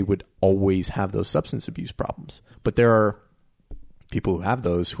 they would always have those substance abuse problems. But there are people who have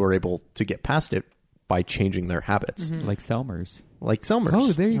those who are able to get past it by changing their habits, like Selmers.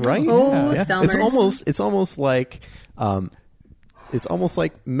 Oh, there you go. Right? Oh, yeah. Selmers. It's almost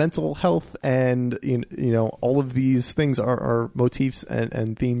like mental health, and you know, all of these things are motifs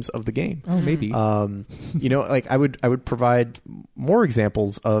and themes of the game. Oh, maybe. You know, like I would provide more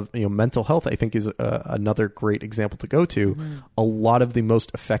examples of, you know, mental health. I think is another great example to go to. A lot of the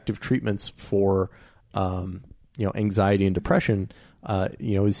most effective treatments for you know, anxiety and depression,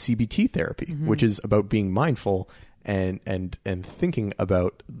 you know, is CBT therapy, which is about being mindful and thinking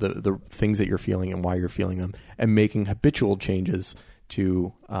about the things that you're feeling and why you're feeling them, and making habitual changes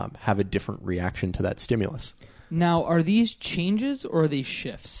to have a different reaction to that stimulus. Now, are these changes or are they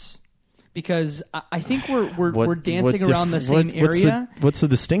shifts? Because I think we're dancing around the same area. What's the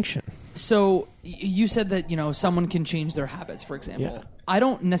distinction? So you said that, you know, someone can change their habits, for example. Yeah. I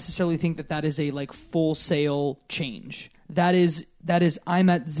don't necessarily think that is a like full sale change. that is I'm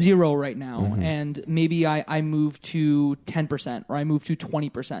at 0 right now, and maybe I move to 10% or I move to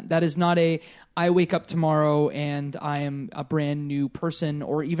 20%. That is not I wake up tomorrow and I am a brand new person,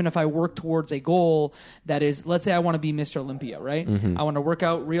 or even if I work towards a goal that is, let's say I want to be Mr. Olympia, right? I want to work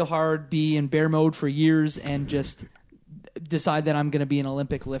out real hard, be in bear mode for years, and just decide that I'm going to be an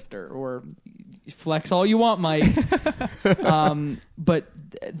Olympic lifter, or flex all you want, Mike. But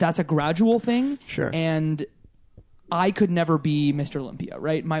that's a gradual thing. Sure. And I could never be Mr. Olympia,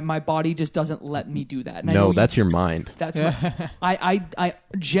 right? My body just doesn't let me do that. And I No, know that's your mind. That's I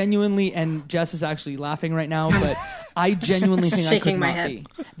genuinely, and Jess is actually laughing right now, but I genuinely think I could Shaking my not head. be.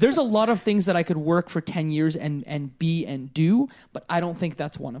 There's a lot of things that I could work for 10 years and be and do, but I don't think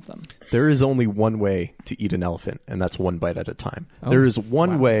that's one of them. There is only one way to eat an elephant, and that's one bite at a time. There is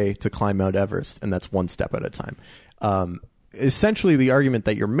one way to climb Mount Everest, and that's one step at a time. Essentially, the argument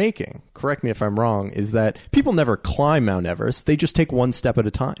that you're making, correct me if I'm wrong, is that people never climb Mount Everest. They just take one step at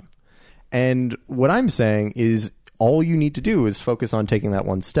a time. And what I'm saying is all you need to do is focus on taking that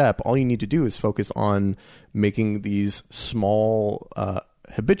one step. All you need to do is focus on making these small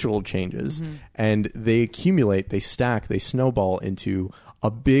habitual changes, and they accumulate, they stack, they snowball into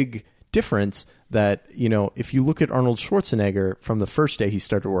a big difference that, you know, if you look at Arnold Schwarzenegger from the first day he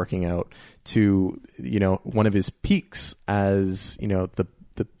started working out to, you know, one of his peaks as, you know,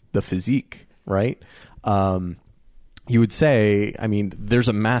 the physique, right? You would say, I mean, there's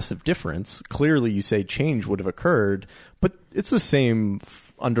a massive difference. Clearly, you say change would have occurred, but it's the same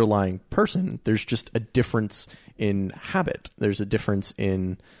underlying person. There's just a difference in habit. There's a difference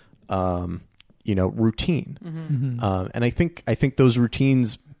in, you know, routine. And I think those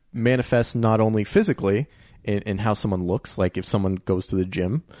routines manifest not only physically in how someone looks, like if someone goes to the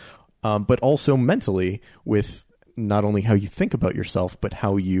gym, but also mentally with not only how you think about yourself, but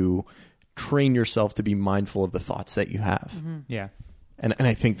how you train yourself to be mindful of the thoughts that you have. Yeah. And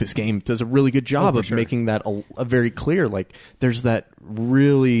I think this game does a really good job of making that a very clear. Like, there's that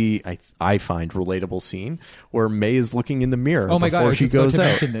really, I find, relatable scene where May is looking in the mirror before she goes out.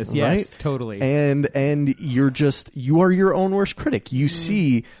 Mention this. Yes, totally. And you are your own worst critic. You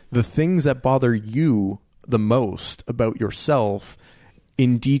see the things that bother you the most about yourself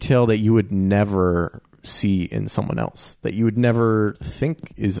in detail that you would never see in someone else, that you would never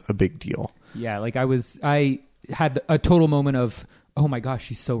think is a big deal. Yeah, like I had a total moment of, oh my gosh,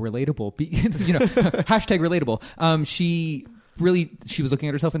 she's so relatable. You know, hashtag relatable. She was looking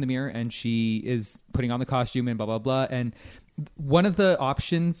at herself in the mirror, and she is putting on the costume and blah, blah, blah. And one of the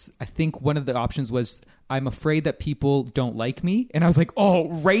options was, I'm afraid that people don't like me. And I was like, oh,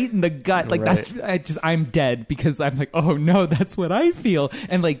 right in the gut. Like, Right. I'm dead, because I'm like, oh no, that's what I feel.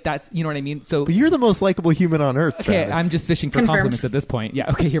 And like, that's, you know what I mean? So, But you're the most likable human on earth, okay, Travis. I'm just fishing for Confirmed. compliments at this point. Yeah.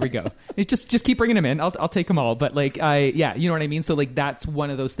 Okay, here we go. Just keep bringing them in. I'll take them all. But like, you know what I mean? So like, that's one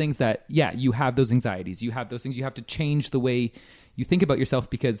of those things that, yeah, you have those anxieties. You have those things. You have to change the way you think about yourself,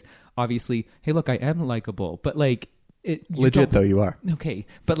 because obviously, hey, look, I am likable, but like, Legit though, you are. Okay,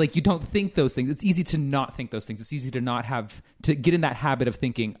 but like, you don't think those things. It's easy to not think those things. It's easy to not have to get in that habit of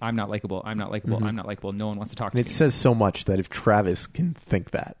thinking, I'm not likable. I'm not likable. I'm not likable. No one wants to talk to And me. it says so much that if Travis can think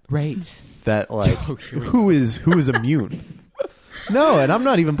that, Right. that like, who is immune? No, and I'm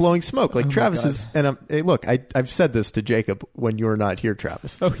not even blowing smoke. Like, Travis is, and hey, look, I've said this to Jacob when you were not here,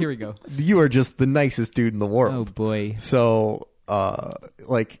 Travis. Oh, here we go. You are just the nicest dude in the Oh world. boy. So,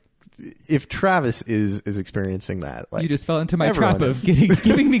 like, if Travis is experiencing that, like, You just fell into my everyone trap is. of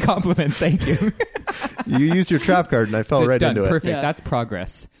giving me compliments. Thank you. You used your trap card, and I fell right Done. into Perfect. Yeah. That's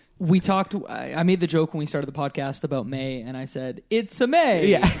progress. We talked. I made the joke when we started the podcast about May, and I said it's a May,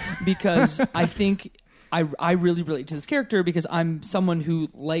 Yeah. because I think I really relate to this character, because I'm someone who,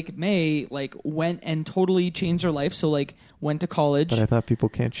 like May, like went and totally changed her life. So like went to college. But I thought people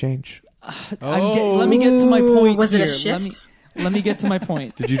can't change. Let me get to my point. Was it a here. shift? Let me get to my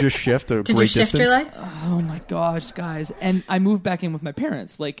point. Did you just shift a Did you great shift distance? your life? Oh my gosh, guys. And I moved back in with my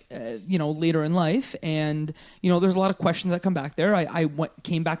parents, like, you know, later in life. And, you know, there's a lot of questions that come back there. I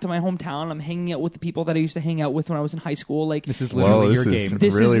came back to my hometown. I'm hanging out with the people that I used to hang out with when I was in high school. Like, This is Whoa, literally this your is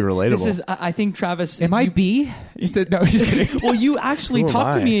game. really relatable. This is, I think, Travis. Am I B? You said no. Just kidding. Well, you actually Who am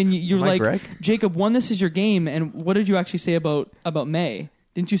talked to I? me, and you're Am I like, Greg? Jacob, one, this is your game. And what did you actually say about May?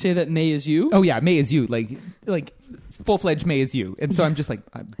 Didn't you say that May is you? Oh yeah, May is you. Like full-fledged May is you. And so I'm just like,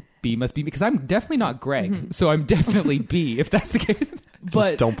 B must be, because I'm definitely not Greg. So I'm definitely B, if that's the case.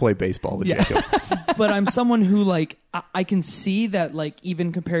 But don't play baseball with Jacob. but I'm someone who like I can see that like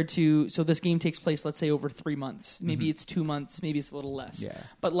even compared to so this game takes place let's say over 3 months, maybe it's 2 months, maybe it's a little less. Yeah.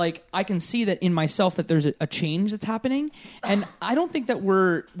 But like I can see that in myself that there's a change that's happening, and I don't think that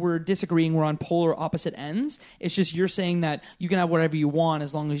we're disagreeing. We're on polar opposite ends. It's just you're saying that you can have whatever you want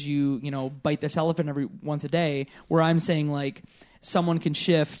as long as you bite this elephant every once a day. Where I'm saying like someone can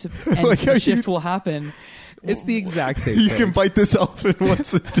shift and Like how the shift you- will happen. It's the exact same You thing. can bite this elephant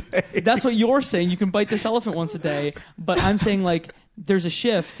once a day. That's what you're saying. You can bite this elephant once a day, but I'm saying like there's a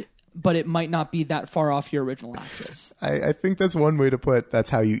shift, but it might not be that far off your original axis. I think that's one way to put. That's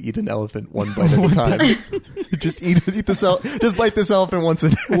how you eat an elephant, one bite at a time. Just just bite this elephant once a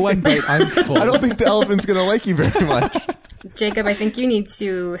day. One bite, I'm full. I don't think the elephant's gonna like you very much. Jacob, I think you need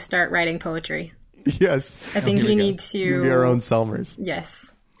to start writing poetry. Yes, I think here we you go. need to. you can be our own Selmers.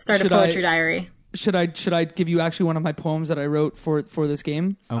 Yes. Start Should a poetry I- diary. Should I give you actually one of my poems that I wrote for this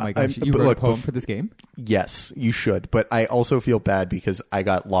game? Oh my gosh, I'm- you but wrote look, a poem bef- for this game? Yes, you should. But I also feel bad because I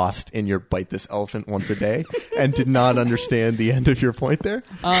got lost in your bite this elephant once a day and did not understand the end of your point there.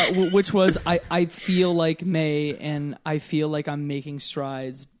 Which was I feel like May and I feel like I'm making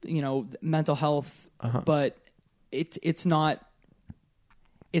strides, mental health, but it's not.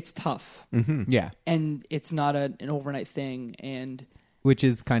 It's tough, Yeah. and it's not an overnight thing, and Which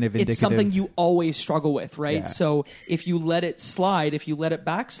is kind of indicative. it's something you always struggle with, right? Yeah. So if you let it slide, if you let it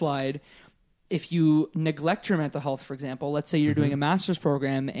backslide, if you neglect your mental health, for example, let's say you're doing a master's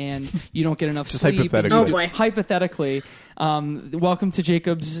program and you don't get enough Just sleep. hypothetically. Oh, boy. Hypothetically, welcome to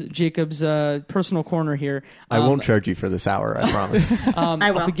Jacob's personal corner here. I won't charge you for this hour. I promise.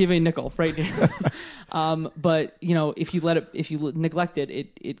 I will. I'll give you a nickel right now. But if you neglect it,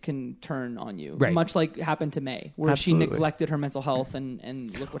 it can turn on you. Right. Much like happened to May, where Absolutely. she neglected her mental health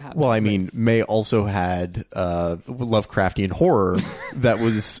and look what happened. Well, I mean, May also had Lovecraftian horror that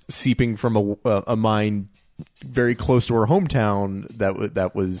was seeping from a mind very close to her hometown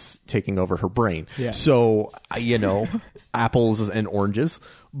that was taking over her brain. Yeah. So, apples and oranges.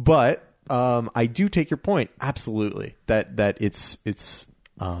 But I do take your point absolutely that it's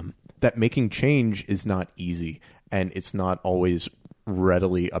that making change is not easy and it's not always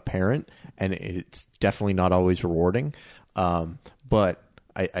readily apparent and it's definitely not always rewarding. But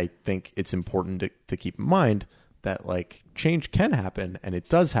I think it's important to keep in mind that like change can happen and it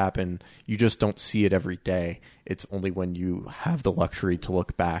does happen. You just don't see it every day. It's only when you have the luxury to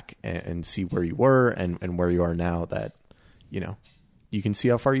look back and see where you were and where you are now that, you can see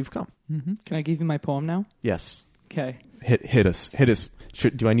how far you've come. Can I give you my poem now? Yes. Okay. Hit us.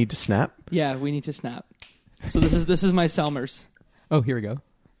 Do I need to snap? Yeah, we need to snap. So this is my Selmers. Oh, here we go.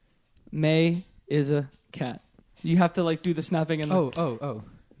 May is a cat. You have to like do the snapping and Oh.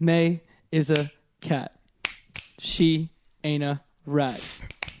 May is a cat. She ain't a rat.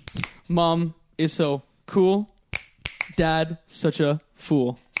 Mom is so cool. Dad such a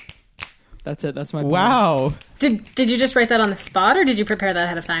fool. That's it. That's my poem. Wow. Did you just write that on the spot, or did you prepare that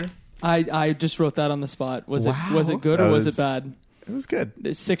ahead of time? I just wrote that on the spot. Was Wow. it good or That was was- it bad? It was good.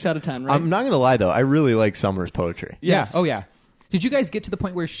 It's 6 out of 10, right? I'm not going to lie, though. I really like Summer's poetry. Yes. Yeah. Oh, yeah. Did you guys get to the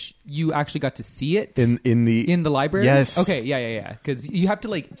point where you actually got to see it In the library? Yes. Okay. Yeah. Because you have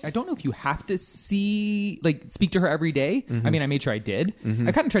to I don't know if you have to speak to her every day. I mean, I made sure I did.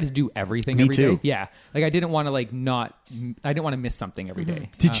 I kind of tried to do everything Me every day. too. Yeah. Like I didn't want to I didn't want to miss something every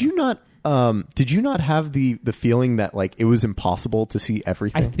day. Did you not have the feeling that like it was impossible to see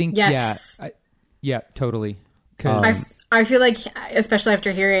everything? I think Yes. yeah, totally. 'Cause- I feel like, especially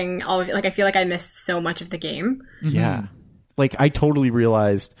after hearing all of it, like I feel like I missed so much of the game. Yeah. Like I totally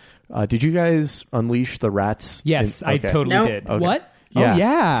realized. Did you guys unleash the rats? yes, I Okay. totally Nope. did. Okay. What? Yeah. Oh,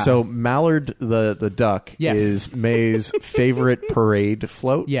 yeah. So Mallard the duck Yes. is May's favorite parade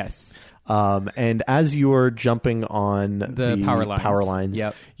float. Yes. And as you're jumping on the power lines.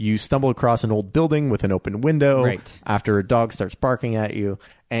 Yep. you stumble across an old building with an open window. Right. After a dog starts barking at you,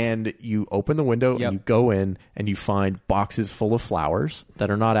 and you open the window Yep. and you go in and you find boxes full of flowers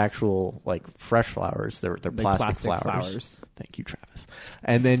that are not actual like fresh flowers. They're plastic flowers. Thank you, Travis.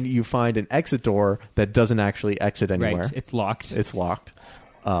 And then you find an exit door that doesn't actually exit anywhere. Right. It's locked. It's locked.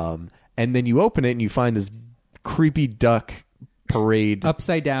 And then you open it and you find this creepy duck parade.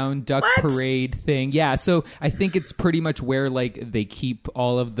 Upside down duck parade thing. Yeah, so I think it's pretty much where they keep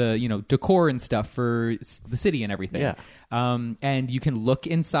all of the decor and stuff for the city and everything. Yeah. And you can look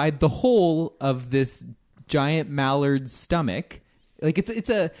inside the hole of this giant mallard's stomach. Like it's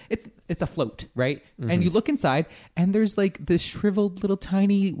a float, right? And you look inside and there's like this shriveled little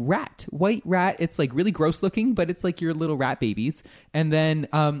tiny white rat. It's like really gross looking, but it's like your little rat babies. And then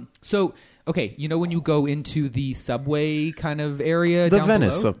so okay, you know when you go into the subway kind of area, The down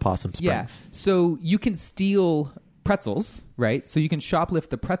Venice below? of Possum Yeah. Springs. So you can steal pretzels, right? So you can shoplift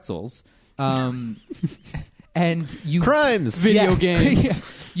the pretzels, and you Crimes. Video games.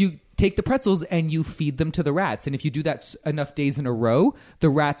 You take the pretzels and you feed them to the rats, and if you do that enough days in a row, the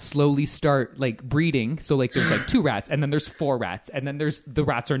rats slowly start like breeding. So like there's like 2 rats, and then there's 4 rats, and then there's the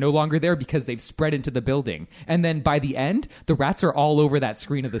rats are no longer there because they've spread into the building. And then by the end, the rats are all over that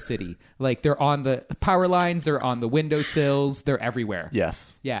screen of the city. Like they're on the power lines, they're on the windowsills, they're everywhere.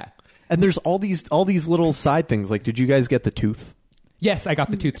 Yes. Yeah. And there's all these little side things. Like, did you guys get the tooth? Yes, I got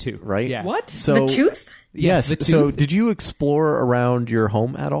the tooth too. Right? Yeah. What? So The tooth? Yes. the tooth. So did you explore around your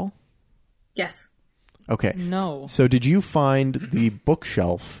home at all? Yes. Okay. No. So did you find the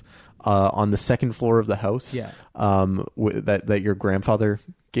bookshelf on the second floor of the house? Yeah. That your grandfather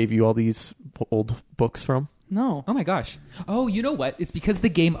gave you all these old books from? No. Oh my gosh. Oh, you know what? It's because the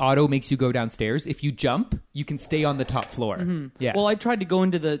game auto makes you go downstairs. If you jump, you can stay on the top floor. Yeah. Well, I tried to go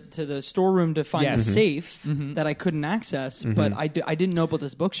into the storeroom to find Yes. the safe that I couldn't access, but I didn't know about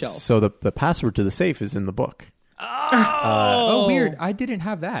this bookshelf. So the password to the safe is in the book. oh, weird. I didn't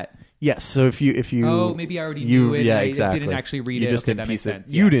have that. Yes. So if you Oh, maybe I already knew it. Yeah, I exactly. didn't actually read you it. just Okay, didn't that piece makes it.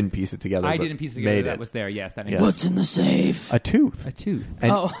 sense. You Yeah. didn't piece it together. I but didn't piece it together. made That it. was there. Yes, that makes Yes. sense. What's in the safe? A tooth. A tooth.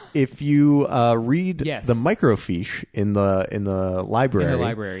 And Oh. if you read Yes. the microfiche in the library, In the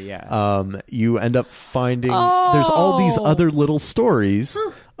library, yeah. you end up finding there's all these other little stories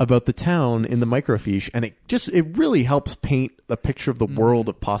about the town in the microfiche, and it really helps paint a picture of the world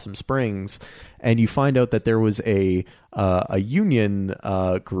of Possum Springs. And you find out that there was a union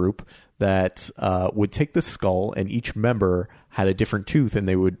group that would take the skull, and each member had a different tooth, and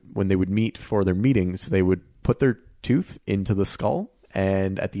when they would meet for their meetings, they would put their tooth into the skull,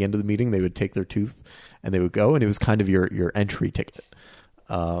 and at the end of the meeting they would take their tooth and they would go, and it was kind of your entry ticket.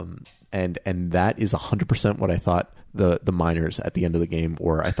 And that is 100% what I thought the miners at the end of the game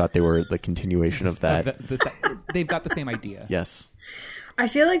were. I thought they were the continuation of that. They've got the same idea. Yes. I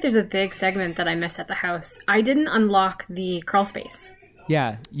feel like there's a big segment that I missed at the house. I didn't unlock the crawl space.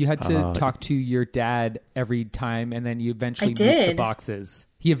 Yeah, you had to talk to your dad every time, and then you eventually I moved the did. boxes.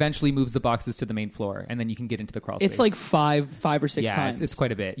 He eventually moves the boxes to the main floor, and then you can get into the crawl space. It's like five or six yeah, times. it's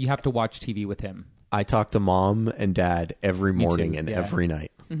quite a bit. You have to watch TV with him. I talked to mom and dad every Me too, morning and yeah. every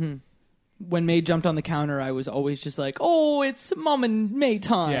night. When May jumped on the counter, I was always just like, "Oh, it's Mom and May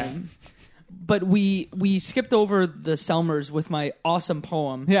time." Yeah. But we skipped over the Selmers with my awesome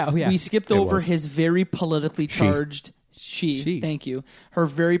poem. Yeah, oh yeah. We skipped It over was. his very politically charged. She. Thank you. Her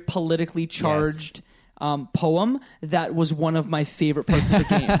very politically charged poem that was one of my favorite parts of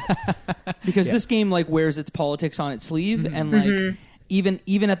the game because this game like wears its politics on its sleeve, and like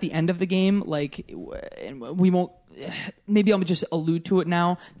even at the end of the game, like we won't. Maybe I'll just allude to it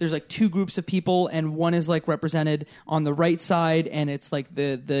now. There's like 2 groups of people, and one is like represented on the right side, and it's like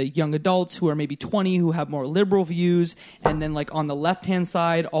the young adults who are maybe 20 who have more liberal views, and then like on the left hand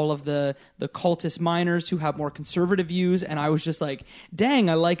side, all of the cultist miners who have more conservative views. And I was just like, dang,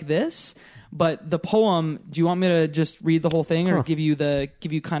 I like this. But the poem, do you want me to just read the whole thing, or give you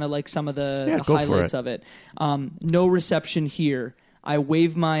kind of like some of the go for highlights it. of it? No reception here. I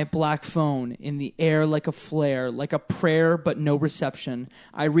wave my black phone in the air like a flare, like a prayer, but no reception.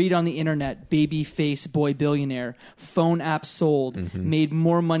 I read on the internet, baby face boy billionaire, phone app sold, made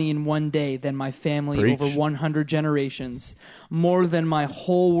more money in one day than my family Preach. over 100 generations. More than my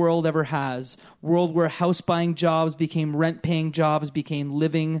whole world ever has. World where house buying jobs became rent paying jobs, became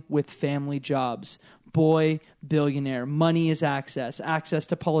living with family jobs. Boy, billionaire. Money is access. Access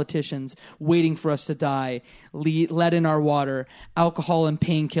to politicians waiting for us to die. Lead in our water. Alcohol and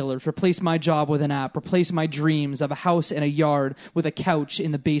painkillers. Replace my job with an app. Replace my dreams of a house and a yard with a couch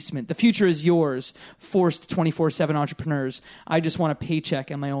in the basement. The future is yours. Forced 24/7 entrepreneurs. I just want a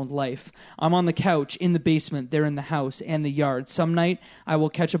paycheck and my own life. I'm on the couch, in the basement, they're in the house and the yard. Some night I will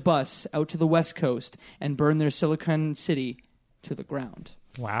catch a bus out to the West Coast and burn their Silicon City to the ground.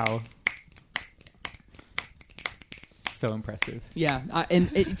 Wow. So impressive. Yeah,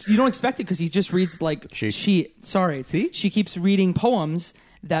 and you don't expect it because he just reads like See? she keeps reading poems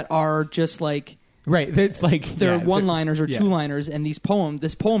that are just like Right. It's like they're yeah, one-liners or yeah. two-liners, and this poem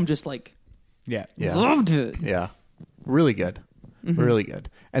just like Yeah. Yeah. loved it. Yeah. Really good. Really good.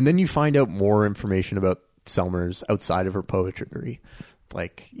 And then you find out more information about Selmers outside of her poetry.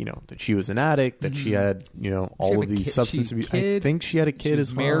 Like, that she was an addict, that she had, all had of a these kid- substance abuse. I kid. think she had a kid She was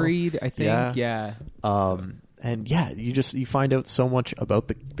as well. married, I think. Yeah. And yeah, you find out so much about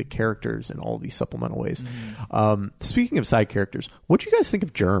the characters in all these supplemental ways. Speaking of side characters, what do you guys think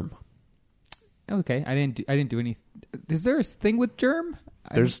of Germ? Okay. I didn't do any. Is there a thing with Germ?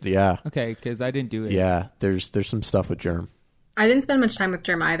 There's yeah. Okay, because I didn't do it. Yeah, there's some stuff with Germ. I didn't spend much time with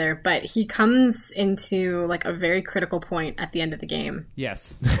Germ either, but he comes into like a very critical point at the end of the game.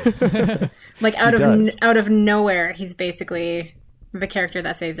 Yes. Like does. out of nowhere, he's basically the character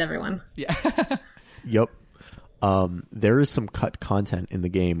that saves everyone. Yeah. Yep. There is some cut content in the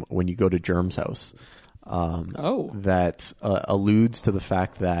game when you go to Germ's house. That alludes to the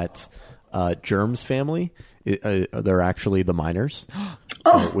fact that Germ's family, they're actually the miners,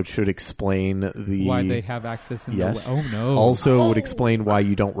 which should explain Why they have access in yes. the... Oh, no. Also would explain why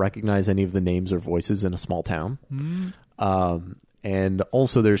you don't recognize any of the names or voices in a small town. And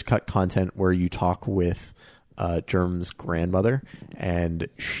also there's cut content where you talk with Germ's grandmother, and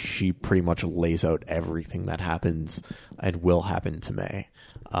she pretty much lays out everything that happens and will happen to May.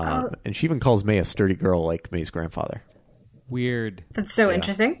 And she even calls May a sturdy girl like May's grandfather. Weird. That's so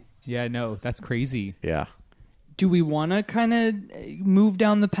interesting. Yeah, no, that's crazy. Yeah. Do we want to kind of move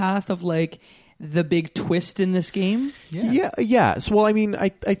down the path of like the big twist in this game? Yeah. So, well, I mean, I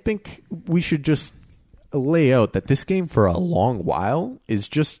think we should just lay out that this game for a long while is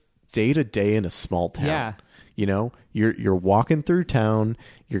just day to day in a small town. Yeah. You know, you're walking through town,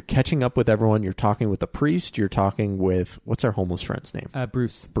 you're catching up with everyone, you're talking with the priest, you're talking with, what's our homeless friend's name?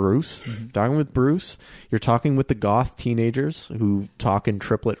 Bruce. Talking with Bruce. You're talking with the goth teenagers who talk in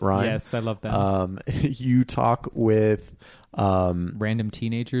triplet rhyme. Yes, I love that. You talk with random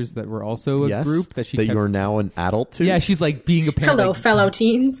teenagers that were also a group that she that kept... you're now an adult to. Yeah, she's like being a parent. Hello, like, fellow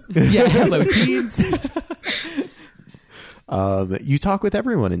teens. Yeah, hello, teens. You talk with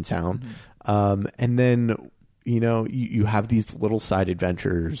everyone in town. And then, you know, you have these little side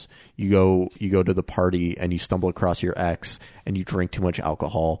adventures. You go to the party and you stumble across your ex and you drink too much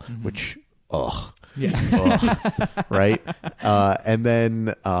alcohol, which, right? And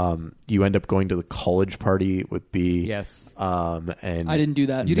then you end up going to the college party with B. Yes. And I didn't do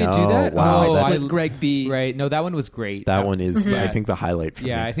that. You didn't do that? Wow, Oh, that's- with Greg B. Right. No, that one was great. that one is, Yeah. I think, the highlight for me.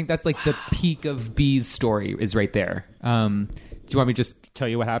 Yeah, I think that's like the peak of B's story is right there. Do you want me to just tell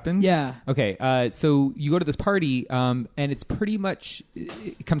you what happens? Yeah. Okay. So you go to this party, and it's pretty much,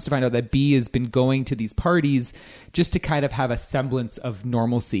 it comes to find out that B has been going to these parties just to kind of have a semblance of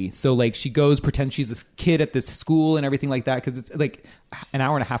normalcy. So like she goes, pretends she's a kid at this school and everything like that, because it's like an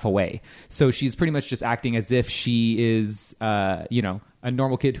hour and a half away. So she's pretty much just acting as if she is, a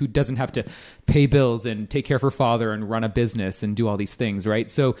normal kid who doesn't have to pay bills and take care of her father and run a business and do all these things, right?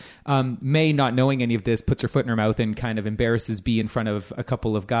 So May, not knowing any of this, puts her foot in her mouth and kind of embarrasses B in front of a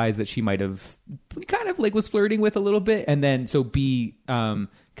couple of guys that she might have kind of like was flirting with a little bit. And then so B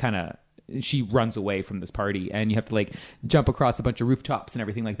she runs away from this party, and you have to like jump across a bunch of rooftops and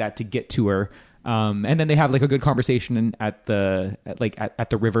everything like that to get to her. And then they have like a good conversation at the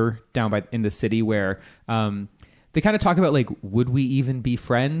river down in the city where they kind of talk about like, would we even be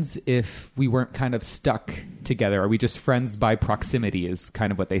friends if we weren't kind of stuck together? Are we just friends by proximity is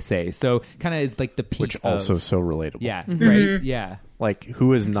kind of what they say. So kind of is like the peak Which of, also so relatable. yeah, right? Yeah. Like,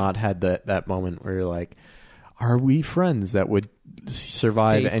 who has not had that moment where you're like, are we friends that would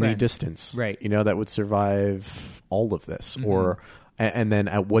survive Stay any friends. distance? Right. You know, that would survive all of this. Or, and then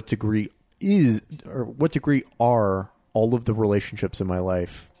at what degree are all of the relationships in my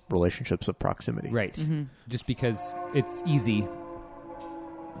life relationships of proximity? Right. Just because it's easy.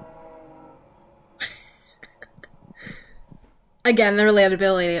 Again, the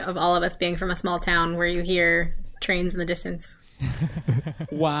relatability of all of us being from a small town where you hear trains in the distance.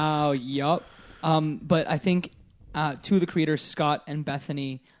 Wow, yup. But I think two of the creators, Scott and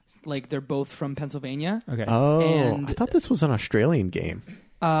Bethany, like they're both from Pennsylvania. Okay. Oh, And- I thought this was an Australian game.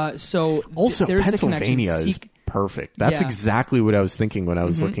 So Also, there's the Pennsylvania connection. is perfect. That's Yeah. exactly what I was thinking when I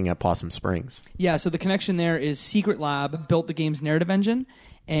was looking at Possum Springs. Yeah, so the connection there is Secret Lab built the game's narrative engine,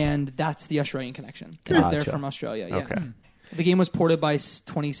 and that's the Australian connection. 'Cause they're Gotcha. from Australia. Yeah. Okay. The game was ported by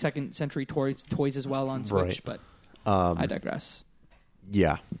 22nd Century Toys as well on Switch, Right. but I digress.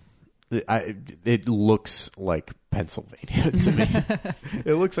 Yeah. It looks like Pennsylvania to me.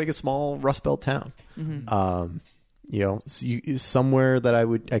 It looks like a small Rust Belt town. Somewhere that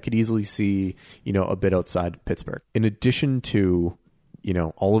I could easily see, a bit outside Pittsburgh. In addition to,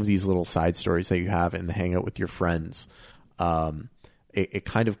 all of these little side stories that you have in the hangout with your friends, it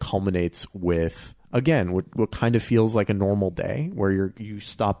kind of culminates with, again, what kind of feels like a normal day, where you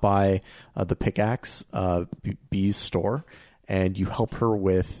stop by the Pickaxe B's store, and you help her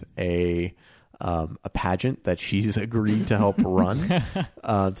with a pageant that she's agreed to help run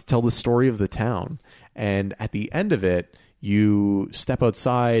to tell the story of the town. And at the end of it, you step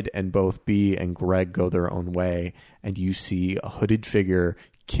outside, and both B and Greg go their own way, and you see a hooded figure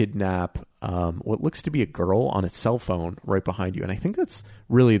kidnap what looks to be a girl on a cell phone right behind you. And I think that's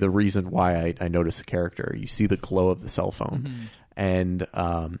really the reason why I notice the character. You see the glow of the cell phone, and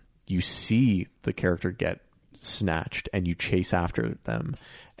you see the character get snatched, and you chase after them.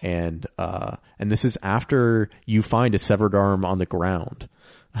 And this is after you find a severed arm on the ground.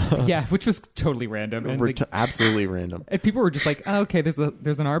 Yeah, which was totally random. And like, Absolutely random. and people were just like, oh, okay, there's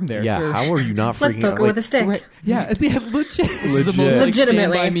an arm there. Yeah, sure. how are you not Let's freaking poke out? her with a stick. Right. Yeah, legit. This is the most Legit. like Stand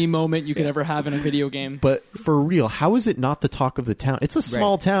Legitimately. By Me moment you could ever have in a video game. But for real, how is it not the talk of the town? It's a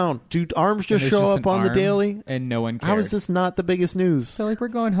small town. Do arms just And show there's up an on the arm, daily? and no one cared. How is this not the biggest news? So like, we're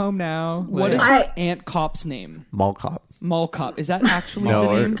going home now. What Like- is her I- Aunt Cop's name? Mall cop. Mall Cop. Is that actually No, the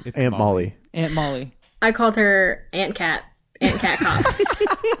or name? It's Aunt Molly. Aunt Molly. I called her Aunt Cat Cop.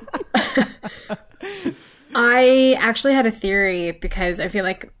 I actually had a theory because I feel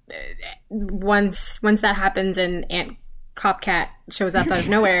like once that happens and Aunt Cop Cat shows up out of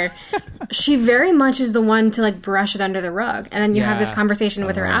nowhere, she very much is the one to like brush it under the rug. And then you have this Yeah. conversation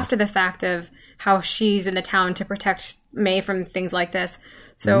with her after the fact of how she's in the town to protect May from things like this.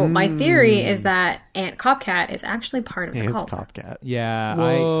 So my theory is that Aunt Cop Cat is actually part of the Aunt's cult. cop cat. Yeah,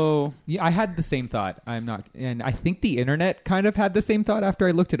 Whoa. I had the same thought. I'm not, and I think the internet kind of had the same thought after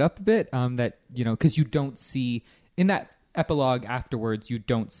I looked it up a bit. That because you don't see in that epilogue afterwards, you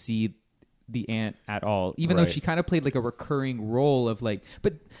don't see the aunt at all, even though Right. she kind of played like a recurring role of like,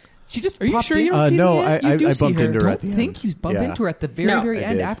 but she just Are you popped sure in. you don't see no, the aunt? You I do see bumped her. into her Don't at the end. think you bump Yeah. into her at the very No. very I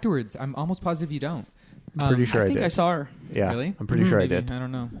end did. afterwards. I'm almost positive you don't. Pretty sure I I think did. I saw her. Yeah, Really? I'm pretty sure I Maybe. did. I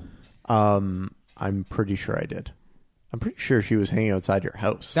don't know. I'm pretty sure I did. I'm pretty sure she was hanging outside your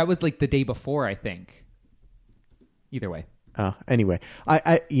house. That was like the day before, I think. Either way. Anyway,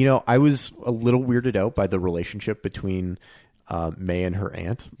 I was a little weirded out by the relationship between May and her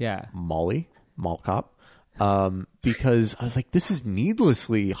aunt, Yeah. Molly, Mall Cop, because I was like, this is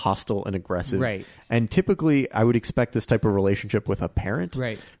needlessly hostile and aggressive. Right. And typically, I would expect this type of relationship with a parent,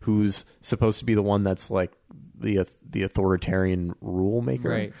 Right. who's supposed to be the one that's like the authoritarian rule maker,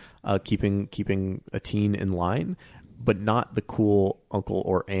 Right. keeping a teen in line, but not the cool uncle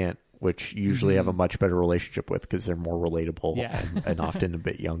or aunt, which usually have a much better relationship with because they're more relatable Yeah. and often a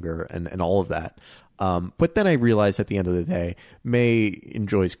bit younger and all of that. But then I realized at the end of the day, May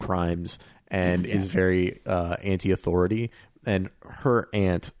enjoys crimes and is very anti-authority. And her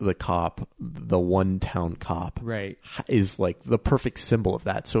aunt, the cop, the one-town cop, Right. is like the perfect symbol of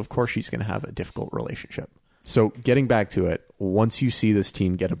that. So, of course, she's going to have a difficult relationship. So getting back to it, once you see this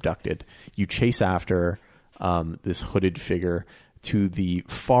teen get abducted, you chase after this hooded figure to the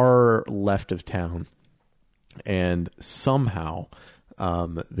far left of town, and somehow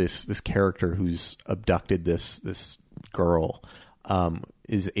this character who's abducted this girl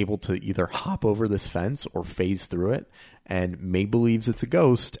is able to either hop over this fence or phase through it. And May believes it's a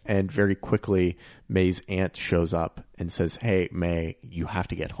ghost, and very quickly May's aunt shows up and says, "Hey, May, you have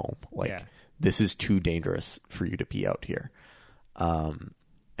to get home. Like, Yeah. this is too dangerous for you to be out here."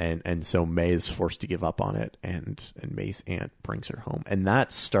 And so May is forced to give up on it, and May's aunt brings her home. And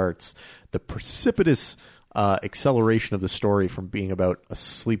that starts the precipitous acceleration of the story from being about a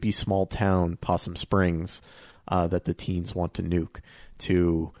sleepy small town, Possum Springs, that the teens want to nuke,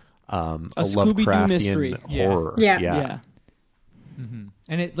 to a Scooby-Doo Lovecraftian mystery. Yeah. horror. Yeah.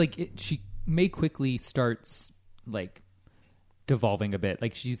 And she May quickly starts like devolving a bit.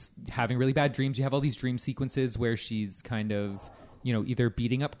 Like she's having really bad dreams. You have all these dream sequences where she's kind of, either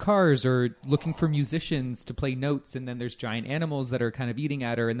beating up cars or looking for musicians to play notes, and then there's giant animals that are kind of eating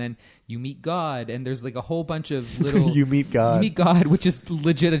at her, and then you meet God, and there's like a whole bunch of little You meet God. You meet God, which is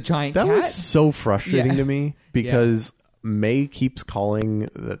legit a giant That cat. was so frustrating Yeah. to me because May keeps calling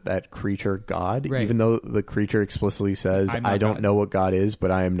that creature God, Right. even though the creature explicitly says, I'm not "I don't God." know what God is,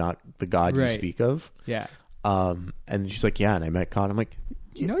 but I am not the God you Right. speak of." Yeah. And she's like, "Yeah," and I met God. I'm like,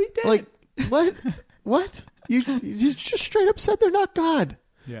 No, you didn't. Like, what? What? You just straight up said they're not God.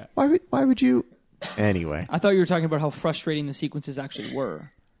 Yeah. Why would you? Anyway. I thought you were talking about how frustrating the sequences actually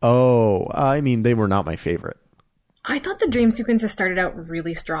were. Oh, I mean, they were not my favorite. I thought the dream sequences started out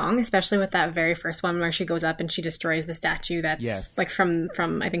really strong, especially with that very first one where she goes up and she destroys the statue that's Yes. like from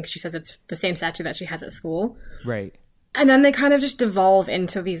I think she says it's the same statue that she has at school. Right. And then they kind of just devolve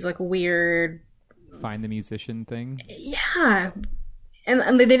into these like weird, Find the musician thing. yeah.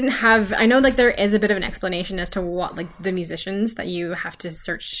 And they didn't have, I know like there is a bit of an explanation as to what like the musicians that you have to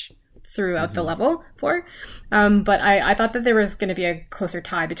search throughout the level for. But I thought that there was going to be a closer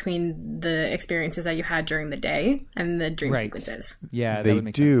tie between the experiences that you had during the day and the dream Right. sequences. Yeah, that They would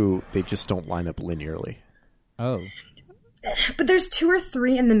make do. They just don't line up linearly. sense. Oh. But there's 2 or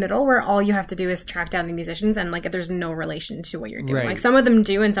 3 in the middle where all you have to do is track down the musicians, and like there's no relation to what you're doing. Right. Like some of them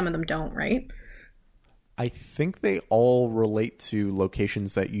do and some of them don't, right? I think they all relate to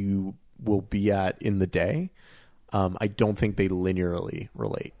locations that you will be at in the day. I don't think they linearly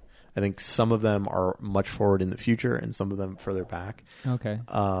relate. I think some of them are much forward in the future and some of them further back. Okay.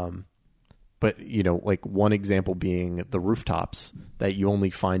 But, you know, like one example being the rooftops that you only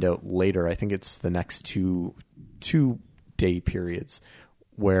find out later. I think it's the next two day periods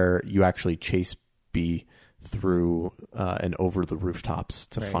where you actually chase B through and over the rooftops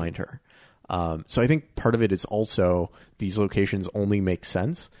to find her. So I think part of it is also these locations only make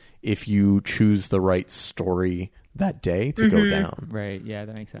sense if you choose the right story that day to go down. Right. Yeah,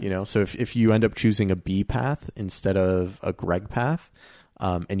 that makes sense. You know, so if you end up choosing a B path instead of a Greg path,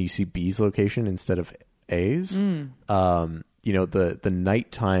 and you see B's location instead of A's, you know, the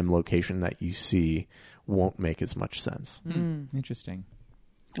nighttime location that you see won't make as much sense. Interesting.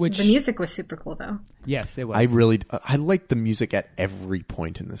 Which The music was super cool, though. Yes, it was. I like the music at every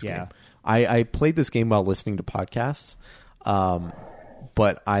point in this game. I played this game while listening to podcasts,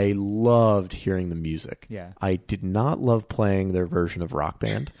 but I loved hearing the music. Yeah. I did not love playing their version of Rock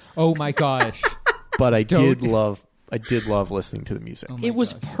Band, Oh my gosh. but I did love listening to the music. Oh my it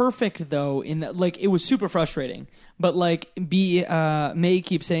was gosh. perfect though in that, like, it was super frustrating, but like May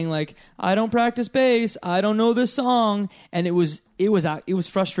keeps saying like, I don't practice bass, I don't know this song, and it was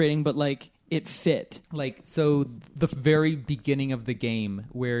frustrating, but like it fit. Like, so the very beginning of the game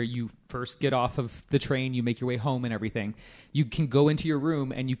where you first get off of the train, you make your way home and everything, you can go into your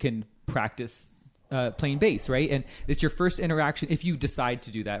room and you can practice playing bass, right? And it's your first interaction if you decide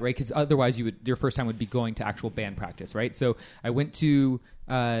to do that, right? Because otherwise your first time would be going to actual band practice, right? So I went to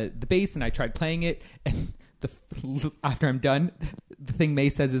the bass and I tried playing it, and after I'm done, the thing May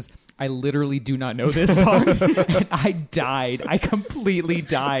says is, I literally do not know this song. And I died. I completely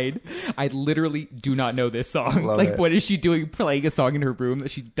died. I literally do not know this song. Love like, it. what is she doing playing a song in her room that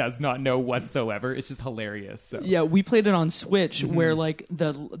she does not know whatsoever? It's just hilarious. So. Yeah, we played it on Switch where like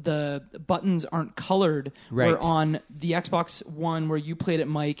the buttons aren't colored. Right. Where on the Xbox One where you played it,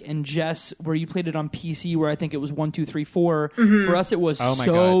 Mike, and Jess where you played it on PC where I think it was 1, 2, 3, 4. For us, it was Oh my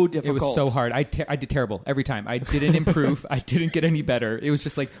so God. difficult. It was so hard. I did terrible every time. I didn't improve. I didn't get any better. It was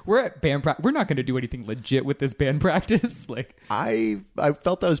just like, we're at band practice. We're not going to do anything legit with this band practice. Like, I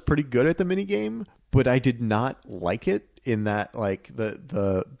felt I was pretty good at the minigame, but I did not like it in that, like,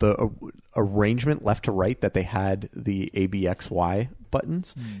 the arrangement left to right that they had the ABXY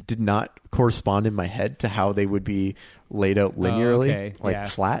buttons did not correspond in my head to how they would be laid out linearly,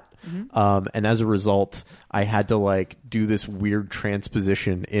 flat. And as a result, I had to like do this weird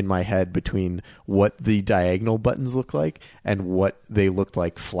transposition in my head between what the diagonal buttons look like and what they looked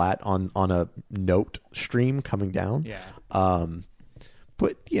like flat on a note stream coming down.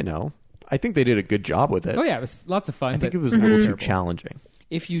 But you know, I think they did a good job with it. oh yeah, it was lots of fun. I think but it was a little too terrible. challenging.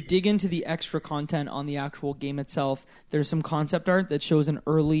 If you dig into the extra content on the actual game itself, there's some concept art that shows an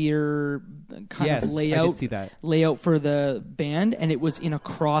earlier kind Yes, of I layout. did see that. Layout for the band, and it was in a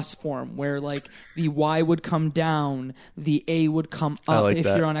cross form where like the Y would come down, the A would come I up like if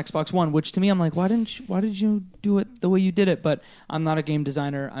that. you're on Xbox One. Which to me, I'm like, why did you do it the way you did it? But I'm not a game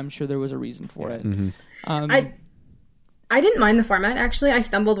designer. I'm sure there was a reason for it. I didn't mind the format, actually. I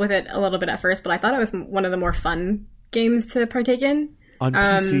stumbled with it a little bit at first, but I thought it was one of the more fun games to partake in. On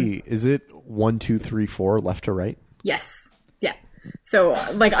PC, is it 1, 2, 3, 4 left to right? Yes. Yeah. So,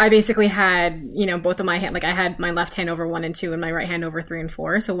 like, I basically had, you know, both of my hand, like, I had my left hand over 1 and 2 and my right hand over 3 and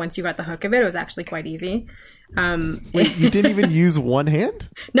 4. So once you got the hook of it, it was actually quite easy. Wait, you didn't even use one hand?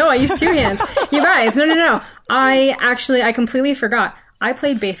 No, I used 2 hands. You guys, no. I completely forgot. I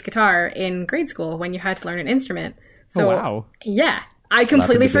played bass guitar in grade school when you had to learn an instrument. So, Oh, wow. Yeah. I Slapping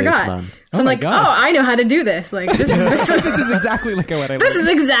completely the bass, forgot. man. So Oh I'm my like, gosh. oh, I know how to do this. Like, this This is exactly like what I this learned.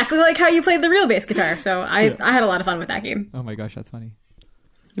 is exactly like how you played the real bass guitar. So I had a lot of fun with that game. Oh my gosh, that's funny.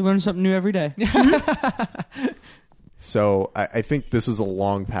 You learn something new every day. So I think this was a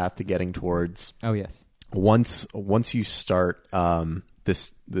long path to getting towards. Oh yes. Once you start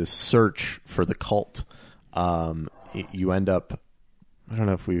this search for the cult, you end up. I don't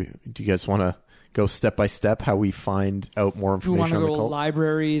know if do you guys want to go step by step how we find out more If we want information to on go the to cult?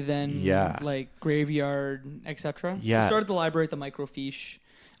 library, then Yeah. like graveyard, etc. Yeah. So start at the library at the microfiche.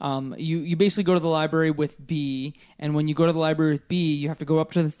 You basically go to the library with B, and when you go to the library with B, you have to go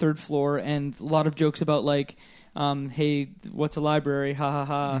up to the 3rd floor, and a lot of jokes about like, hey, what's a library? Ha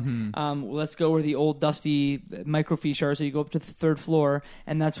ha ha. Let's go where the old dusty microfiche are. So you go up to the 3rd floor,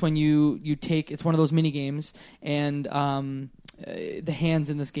 and that's when you take. It's one of those mini games, and the hands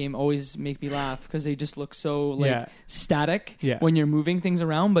in this game always make me laugh because they just look so Yeah. static Yeah. when you're moving things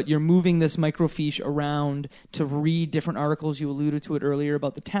around, but you're moving this microfiche around to read different articles. You alluded to it earlier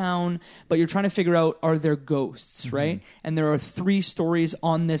about the town, but you're trying to figure out, are there ghosts, right? And there are 3 stories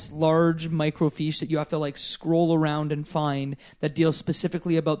on this large microfiche that you have to like scroll around and find that deal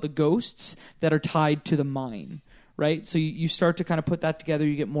specifically about the ghosts that are tied to the mine. Right? So you start to kind of put that together.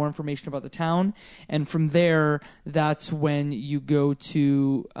 You get more information about the town. And from there, that's when you go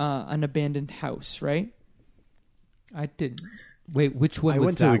to an abandoned house, right? I didn't. Wait, which one I was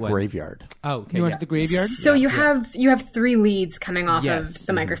went to that the one? graveyard. Oh, okay. You went yeah. to the graveyard? So you have 3 leads coming off Yes. of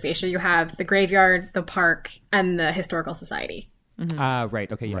the microfacia. You have the graveyard, the park, and the historical society.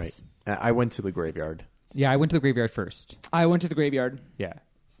 Right. Okay. Yes. Right. I went to the graveyard. Yeah, I went to the graveyard first. I went to the graveyard. Yeah.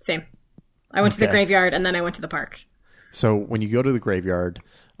 Same. I went to the Okay. graveyard and then I went to the park. So when you go to the graveyard,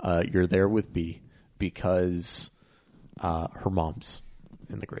 you're there with B because her mom's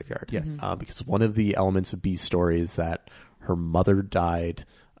in the graveyard. Yes. Because one of the elements of B's story is that her mother died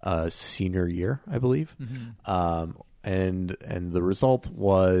senior year, I believe. And the result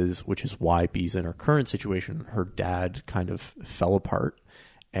was, which is why B's in her current situation, her dad kind of fell apart,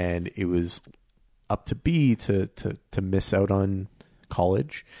 and it was up to B to miss out on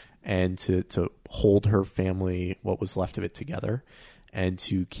college and to hold her family, what was left of it, together and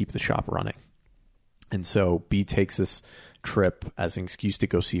to keep the shop running. And so B takes this trip as an excuse to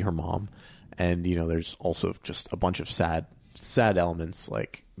go see her mom. And, there's also just a bunch of sad elements,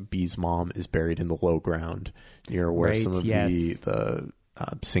 like B's mom is buried in the low ground near where Right, some of yes. the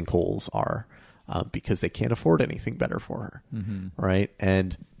sinkholes are because they can't afford anything better for her. Right.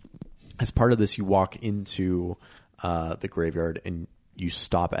 And as part of this, you walk into the graveyard and you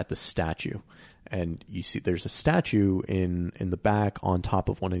stop at the statue, and you see there's a statue in the back on top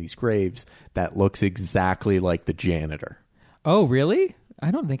of one of these graves that looks exactly like the janitor. Oh, really?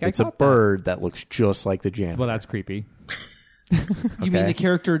 I don't think It's a caught bird that looks just like the janitor. That. Well, that's creepy. You mean the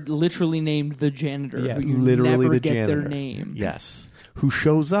character literally named the janitor? Yes. Who you Literally never the get janitor. their name. Yes. Who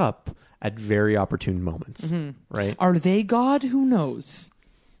shows up at very opportune moments. Right? Are they God? Who knows?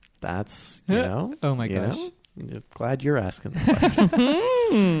 That's, Oh my you gosh. know, glad you're asking the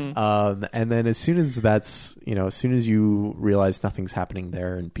question. And then as soon as you realize nothing's happening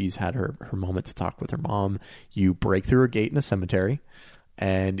there and B's had her moment to talk with her mom, you break through a gate in a cemetery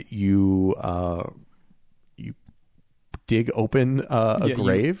and you dig open a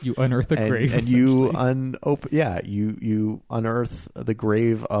grave. You unearth a grave. And you essentially. you unearth the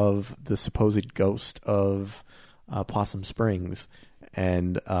grave of the supposed ghost of Possum Springs.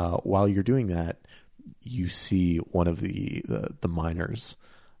 And while you're doing that, you see one of the miners,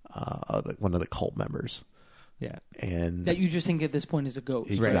 one of the cult members. Yeah. And That you just think at this point is a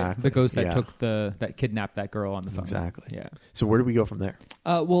ghost. Exactly. Right. The ghost that Yeah. that kidnapped that girl on the phone. Exactly. Yeah. So where do we go from there?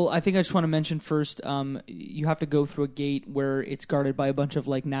 Well, I think I just want to mention first, you have to go through a gate where it's guarded by a bunch of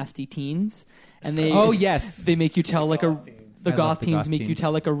like nasty teens, and they Oh, yes. they make you tell like the I goth love the teens goth make you teens.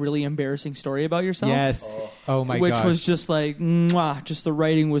 tell like a really embarrassing story about yourself. Yes. Oh my which gosh. was just like mwah, just the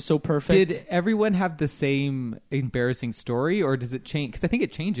writing was so perfect. Did everyone have the same embarrassing story, or does it change? Because I think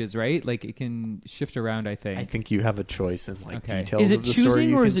it changes, right? Like it can shift around. I think. I think you have a choice in like Okay. details is of it the story choosing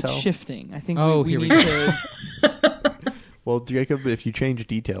you or can is it tell. shifting? I think Oh, we here we need go. to. Well, Jacob, if you change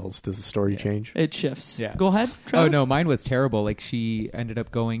details, does the story change? It shifts. Yeah. Go ahead. Oh Travis. no, mine was terrible. Like she ended up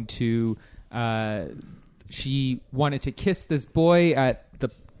going to. She wanted to kiss this boy at the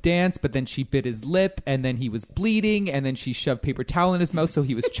dance, but then she bit his lip, and then he was bleeding, and then she shoved paper towel in his mouth, so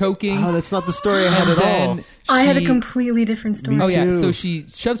he was choking. Oh, that's not the story I had at all. Then I had a she- completely different story. Me Oh yeah, too. so she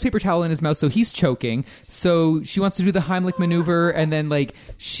shoves paper towel in his mouth, so he's choking. So she wants to do the Heimlich maneuver, and then like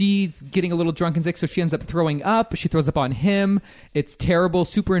she's getting a little drunk and sick, so she ends up throwing up. She throws up on him. It's terrible,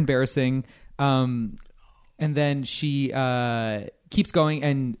 super embarrassing. And then she keeps going,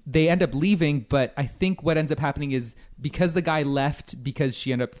 and they end up leaving. But I think what ends up happening is because the guy left, because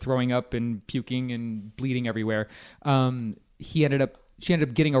she ended up throwing up and puking and bleeding everywhere. She ended up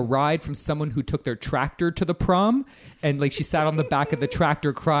getting a ride from someone who took their tractor to the prom, and like she sat on the back of the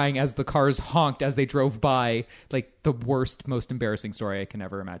tractor crying as the cars honked as they drove by. Like the worst, most embarrassing story I can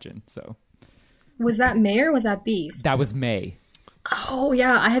ever imagine. So Was that May or was that Beast? that was May. Oh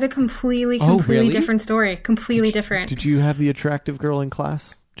yeah, I had a completely really? different story. Completely different. Did you have the attractive girl in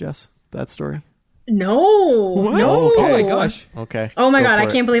class, Jess? That story? No. What? No. Okay. Oh my gosh. Okay. Oh my Go God, for I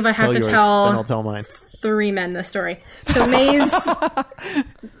it. can't believe I have to yours, tell- Then I'll tell mine. 3 men this story. So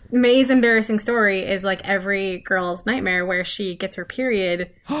May's embarrassing story is like every girl's nightmare where she gets her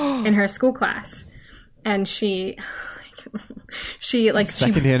period in her school class. And she she like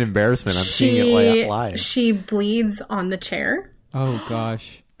Secondhand embarrassment. I'm seeing it live. She bleeds on the chair. Oh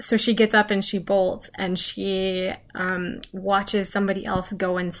gosh. So she gets up and she bolts, and she watches somebody else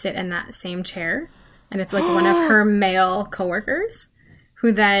go and sit in that same chair, and it's like one of her male coworkers,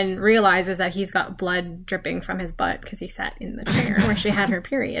 who then realizes that he's got blood dripping from his butt because he sat in the chair where she had her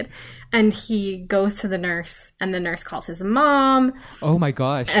period. And he goes to the nurse, and the nurse calls his mom. Oh my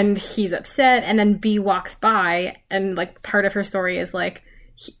gosh. And he's upset. And then B walks by, and like part of her story is like,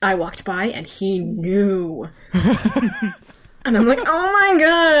 I walked by and he knew. And I'm like, oh my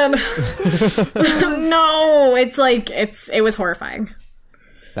God. No, it's like, it was horrifying.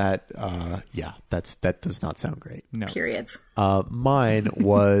 That that does not sound great. No. Periods. Mine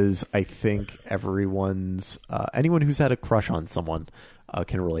was, I think everyone's anyone who's had a crush on someone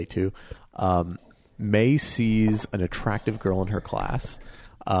can relate to. May sees an attractive girl in her class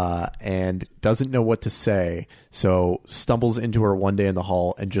and doesn't know what to say, so stumbles into her one day in the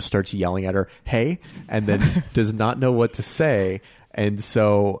hall and just starts yelling at her, "Hey!" and then does not know what to say, and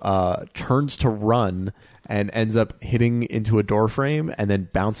so turns to run and ends up hitting into a door frame and then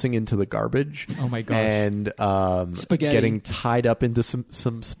bouncing into the garbage. Oh my gosh. And Spaghetti. getting tied up into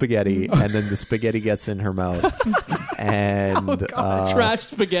some spaghetti, and then the spaghetti gets in her mouth. And Trash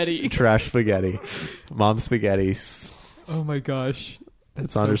spaghetti. trash spaghetti. Mom spaghetti. Oh my gosh. That's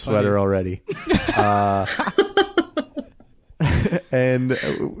It's on so her sweater funny. already. And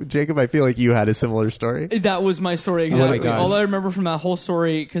Jacob, I feel like you had a similar story. That was my story my exactly. gosh. All I remember from that whole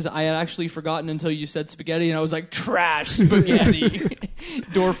story, because I had actually forgotten until you said spaghetti, and I was like, trash spaghetti.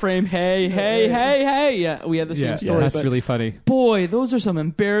 Door frame, hey. Yeah, we had the same story. That's but really funny. boy, those are some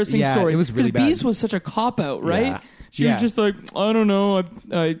embarrassing Yeah, stories. it was really Because Bees bad. was such a cop-out, right? Yeah. She was just like, I don't know,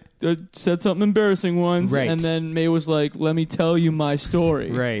 I said something embarrassing once, Right. and then May was like, let me tell you my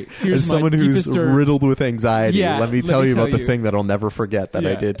story. Right. Here's As my someone who's deepest dirt. riddled with anxiety, Yeah, let me let tell me you tell about the you. thing that I'll never forget that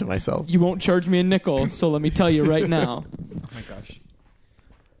I Yeah. did to myself. You won't charge me a nickel, so let me tell you right now. Oh my gosh.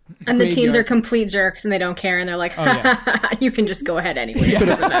 And the teens Graveyard. are complete jerks, and they don't care, and they're like, you can just go ahead anyway. It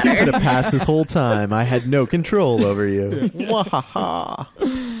doesn't Could matter. have passed this whole time. I had no control over you. Wahaha.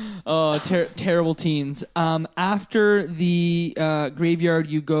 Oh, terrible teens. After the graveyard,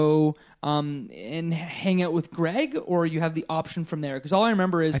 you go and hang out with Greg, or you have the option from there? Because all I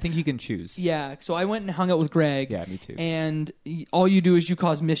remember is... I think you can choose. Yeah, so I went and hung out with Greg. Yeah, me too. And all you do is you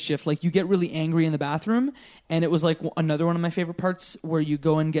cause mischief. Like, you get really angry in the bathroom, and it was like another one of my favorite parts where you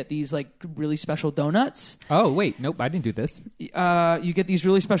go and get these like really special donuts. Oh, wait. Nope, I didn't do this. You get these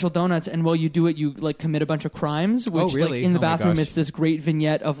really special donuts, and while you do it, you like commit a bunch of crimes. Which, really? like, in the Oh my bathroom, gosh. it's this great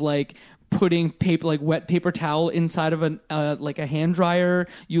vignette of like putting paper, like wet paper towel, inside of like a hand dryer.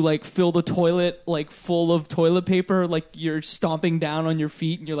 You like fill the toilet like full of toilet paper, like you're stomping down on your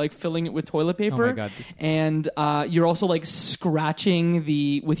feet, and you're like filling it with toilet paper. Oh my God. And you're also like scratching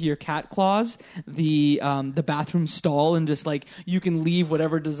with your cat claws the bathroom stall, and just like you can leave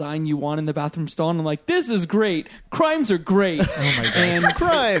whatever design you want in the bathroom stall. And I'm like, this is great. Crimes are great. Oh my God. And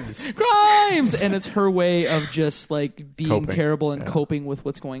Crimes. and it's her way of just like being Coping. terrible and Yeah. coping with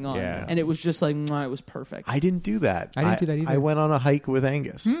what's going on. Yeah. And it was just like, mwah, it was perfect. I didn't do that. I didn't do that either. I went on a hike with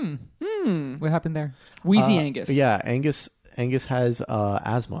Angus. What happened there? Wheezy Angus. Yeah, Angus has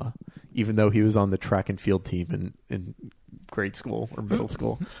asthma, even though he was on the track and field team in grade school or middle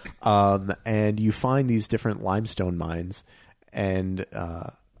school. And you find these different limestone mines, and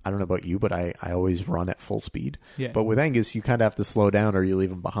I don't know about you, but I always run at full speed. Yeah. But with Angus, you kind of have to slow down, or you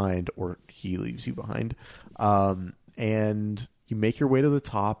leave him behind, or he leaves you behind. And you make your way to the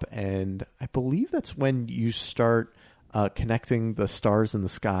top, and I believe that's when you start connecting the stars in the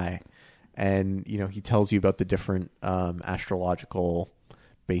sky. And, you know, he tells you about the different astrological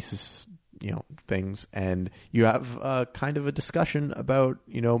basis, you know, things. And you have kind of a discussion about,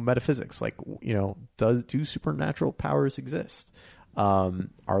 you know, metaphysics. Like, you know, do supernatural powers exist?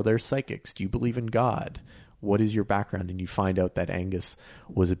 Are there psychics? Do you believe in God? What is your background? And you find out that Angus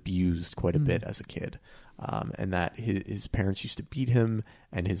was abused quite a bit as a kid. And that his parents used to beat him,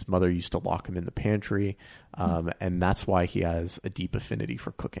 and his mother used to lock him in the pantry. And that's why he has a deep affinity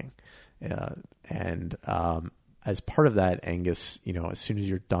for cooking. And as part of that, Angus, you know, as soon as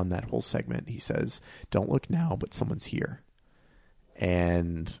you're done that whole segment, he says, "Don't look now, but someone's here."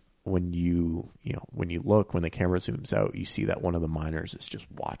 And when you look, when the camera zooms out, you see that one of the miners is just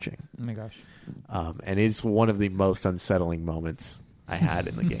watching. Oh my gosh. And it's one of the most unsettling moments I had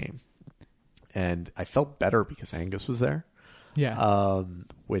in the game. And I felt better because Angus was there. Yeah.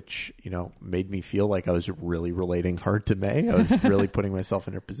 Which, you know, made me feel like I was really relating hard to May. I was really putting myself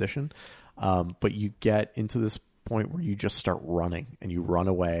in her position. But you get into this point where you just start running, and you run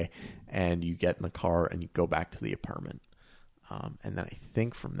away, and you get in the car and you go back to the apartment. and then I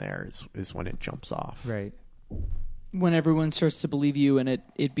think from there is when it jumps off. Right. When everyone starts to believe you, and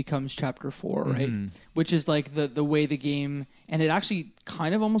it becomes chapter 4, right? Which is like the way the game, and it actually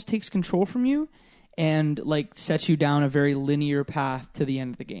kind of almost takes control from you, and like sets you down a very linear path to the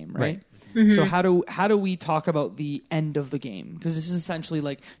end of the game, right? So how do we talk about the end of the game? Because this is essentially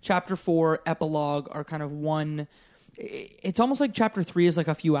like chapter 4, epilogue are kind of one. It's almost like chapter 3 is like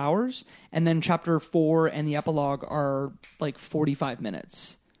a few hours, and then chapter 4 and the epilogue are like 45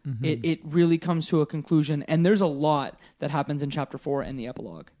 minutes. It really comes to a conclusion, and there's a lot that happens in chapter 4 and the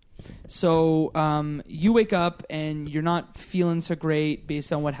epilogue. So you wake up and you're not feeling so great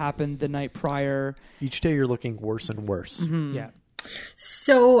based on what happened the night prior. Each day you're looking worse and worse. Yeah.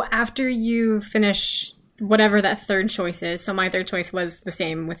 So after you finish whatever that third choice is, so my third choice was the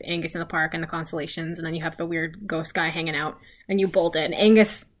same with Angus in the park and the constellations, and then you have the weird ghost guy hanging out, and you bolt it. And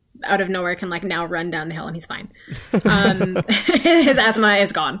Angus, out of nowhere, can like now run down the hill, and he's fine. His asthma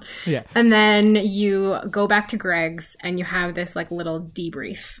is gone. Yeah. And then you go back to Greg's, and you have this like little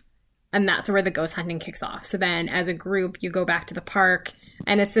debrief, and that's where the ghost hunting kicks off. So then, as a group, you go back to the park,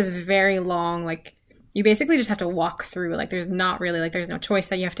 and it's this very long like. You basically just have to walk through. Like, there's not really, like, there's no choice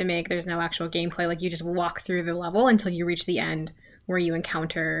that you have to make. There's no actual gameplay. Like, you just walk through the level until you reach the end where you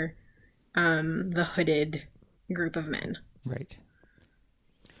encounter the hooded group of men. Right.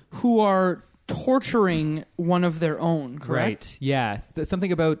 Who are torturing one of their own, correct? Right. Yeah.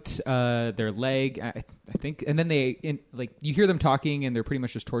 Something about their leg, I think, and then like you hear them talking, and they're pretty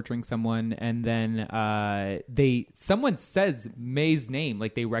much just torturing someone, and then someone says May's name,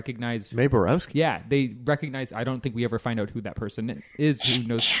 like they recognize May Borowski. Yeah, they recognize. I don't think we ever find out who that person is. Who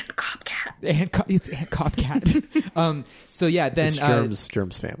knows? And Copcat. It's Aunt Copcat. So yeah, then It's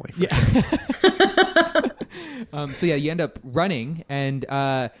Germ's family. So yeah, you end up running, and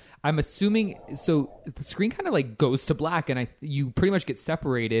I'm assuming so the screen kind of like goes to black, and you pretty much get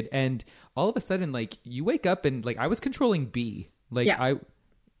separated, and all of a sudden like you wake up, and like I was controlling B, like Yeah.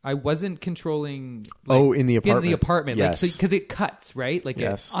 I wasn't controlling. Like, in the apartment. In the apartment, Yes. like because it cuts right, like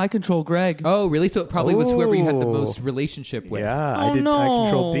Yes. I control Greg. Oh, really? So it probably was whoever you had the Oh. most relationship with. Yeah, Oh, I did. no. I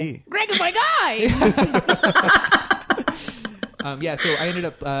controlled B. Greg is my guy. Yeah, so I ended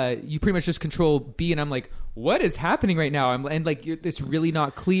up. You pretty much just control B, and I'm like, what is happening right now? And like, it's really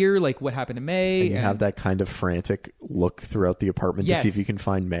not clear, like what happened to May. And you have that kind of frantic look throughout the apartment Yes. to see if you can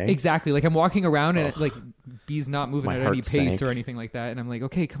find May. Exactly. Like I'm walking around, and like B's not moving My at any heart pace sank. or anything like that. And I'm like,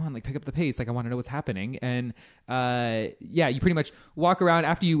 okay, come on, like pick up the pace. Like I want to know what's happening. And yeah, you pretty much walk around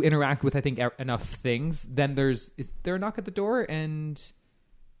after you interact with I think enough things. Then is there a knock at the door? And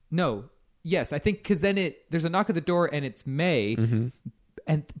no. Yes, I think because then there's a knock at the door and it's May,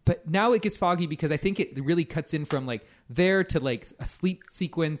 but now it gets foggy because I think it really cuts in from like there to like a sleep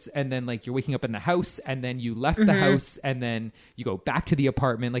sequence, and then like you're waking up in the house, and then you left the house, and then you go back to the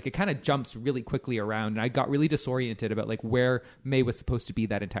apartment. Like it kind of jumps really quickly around, and I got really disoriented about like where May was supposed to be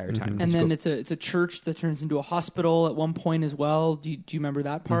that entire time. And then it's a church that turns into a hospital at one point as well. Do you remember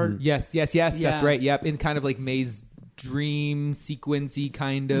that part? Yes, that's Yeah. right. Yep, in kind of like May's dream sequency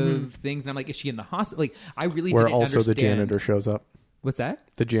kind of things, and I'm like, is she in the hospital? Like I really Where didn't also understand. the janitor shows up. What's that?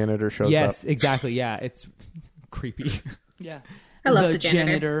 The janitor shows up. Yes, exactly. Yeah, it's creepy. Yeah. I love the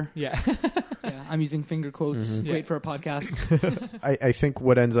janitor. Yeah. Yeah, I'm using finger quotes. Yeah. Great for a podcast. I think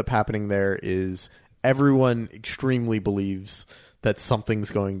what ends up happening there is everyone extremely believes that something's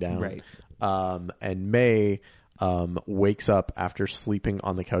going down. Right. And May wakes up after sleeping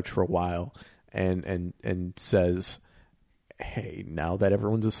on the couch for a while and says, hey, now that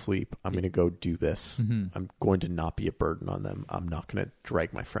everyone's asleep, I'm going to go do this. I'm going to not be a burden on them. I'm not going to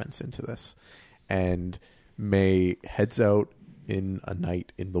drag my friends into this. And May heads out in a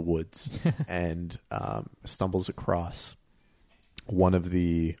night in the woods and stumbles across one of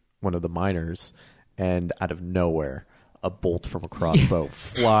the miners, and out of nowhere a bolt from a crossbow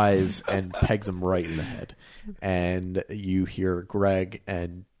flies and pegs him right in the head. And you hear Greg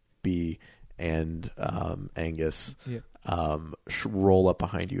and B and Angus roll up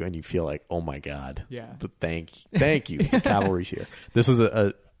behind you, and you feel like, oh my god, Yeah. thank you, the cavalry's here. This was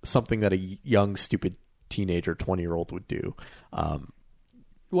a something that a young stupid teenager 20-year-old would do.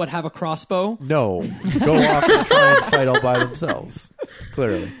 What, have a crossbow? No, go off and try and fight all by themselves,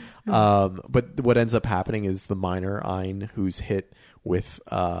 clearly. But what ends up happening is the miner, Ein, who's hit with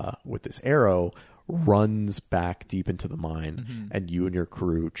this arrow, runs back deep into the mine, and you and your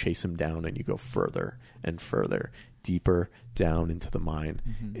crew chase him down, and you go further and further, deeper down into the mine,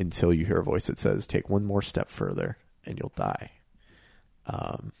 until you hear a voice that says, take one more step further and you'll die.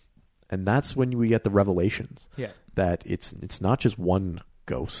 And that's when we get the revelations that it's not just one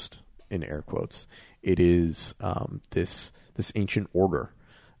ghost, in air quotes. It is this ancient order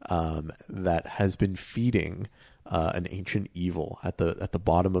that has been feeding an ancient evil at the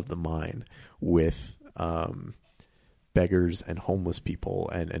bottom of the mine with beggars and homeless people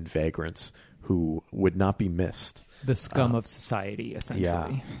and vagrants who would not be missed. The scum of society, essentially.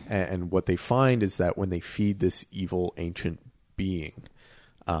 Yeah. And what they find is that when they feed this evil ancient being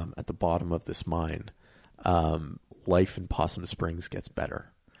at the bottom of this mine, life in Possum Springs gets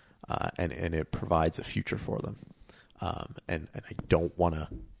better, and it provides a future for them. And I don't want to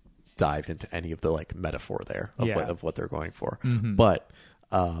dive into any of the like metaphor there of what they're going for, but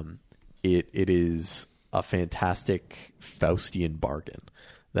it is a fantastic Faustian bargain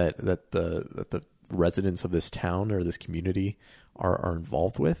that the residents of this town or this community are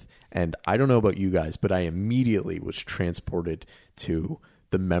involved with. And I don't know about you guys, but I immediately was transported to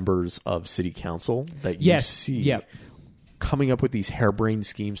the members of city council that you see coming up with these harebrained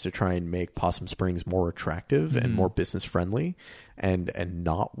schemes to try and make Possum Springs more attractive and more business friendly, and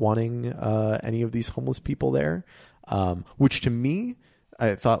not wanting any of these homeless people there, which to me,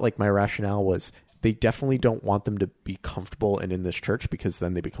 I thought like my rationale was they definitely don't want them to be comfortable and in this church, because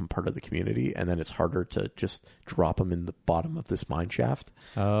then they become part of the community, and then it's harder to just drop them in the bottom of this mine shaft.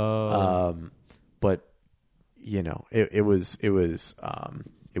 But you know, it was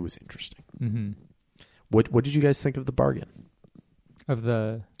interesting. Mm-hmm. What did you guys think of the bargain? Of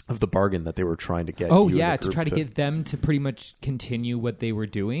the bargain that they were trying to get. To try to get them to pretty much continue what they were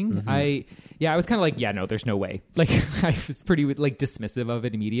doing. I was kind of like, no, there's no way. Like I was pretty like dismissive of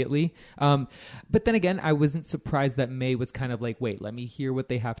it immediately. But then again, I wasn't surprised that May was kind of like, wait, let me hear what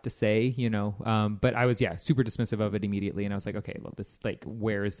they have to say, you know. But I was super dismissive of it immediately, and I was like, okay, well, this like,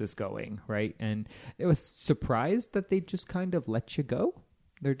 where is this going, right? And I was surprised that they just kind of let you go.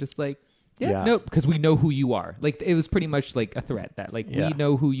 They're just like, no, because we know who you are. Like, it was pretty much like a threat that, like, we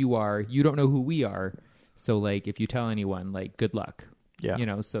know who you are. You don't know who we are. So, like, if you tell anyone, like, good luck. Yeah. You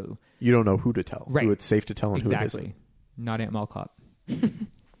know, so. You don't know who to tell. Right. Who it's safe to tell and who it isn't. Not Aunt Mall Cop.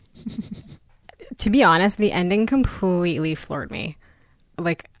 To be honest, the ending completely floored me.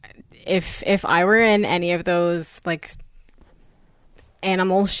 Like, if I were in any of those, like,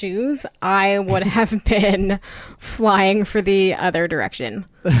 animal shoes, I would have been flying for the other direction.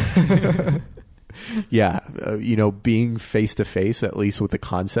 Being face to face, at least with the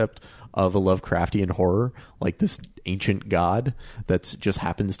concept of a Lovecraftian horror, like this ancient god that's just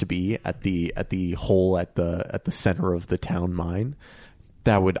happens to be at the hole at the center of the town mine,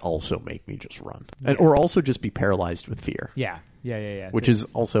 that would also make me just run, or also just be paralyzed with fear. Yeah. Which is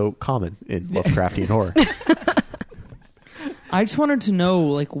also common in Lovecraftian horror. I just wanted to know,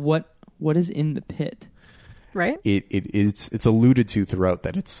 like, what is in the pit, right? It's alluded to throughout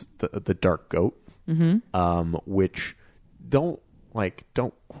that it's the dark goat, which don't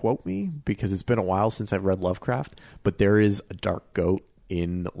quote me because it's been a while since I've read Lovecraft, but there is a dark goat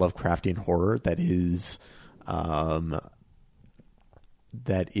in Lovecraftian horror that is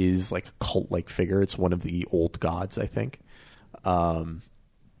like a cult-like figure. It's one of the old gods, I think.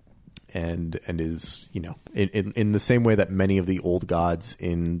 And is, you know, in the same way that many of the old gods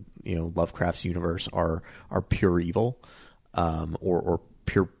in, you know, Lovecraft's universe are pure evil, or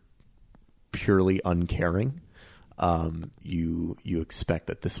purely uncaring, you expect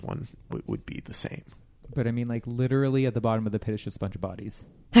that this one would be the same. But I mean, like, literally at the bottom of the pit is just a bunch of bodies.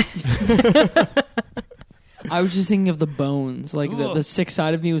 I was just thinking of the bones. Like, the sick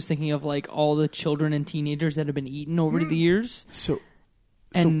side of me was thinking of, like, all the children and teenagers that have been eaten over the years. So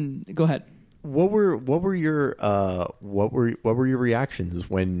go ahead. What were your reactions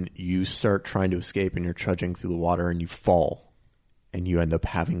when you start trying to escape and you're trudging through the water and you fall and you end up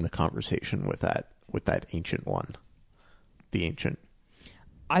having the conversation with that ancient one, the ancient?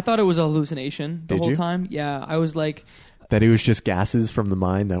 I thought it was a hallucination the Did whole you? time. Yeah, I was like, that it was just gases from the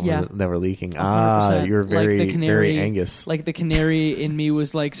mine that were leaking. 100%. You're very, like the canary, very Angus. Like the canary in me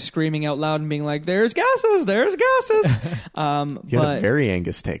was like screaming out loud and being like, "There's gases! There's gases!" You had a very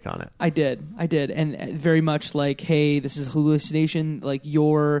Angus take on it. I did, and very much like, "Hey, this is hallucination. Like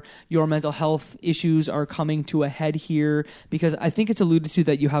your mental health issues are coming to a head here," because I think it's alluded to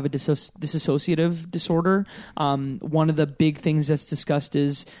that you have a dissociative disorder. One of the big things that's discussed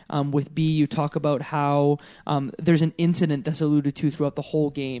is with B, you talk about how there's an incident that's alluded to throughout the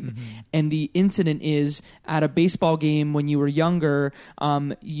whole game, and the incident is at a baseball game when you were younger.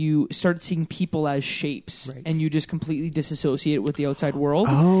 You started seeing people as shapes, and you just completely disassociate with the outside world.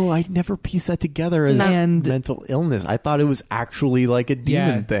 Oh, I never pieced that together as mental illness. I thought it was actually like a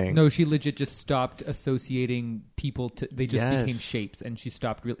demon thing. No, she legit just stopped associating people to. They just became shapes, and she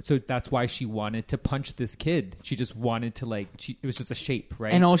stopped. So that's why she wanted to punch this kid. She just wanted to it was just a shape,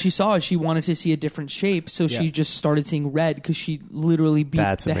 right? And all she saw is she wanted to see a different shape, so she just started seeing seeing red because she literally beat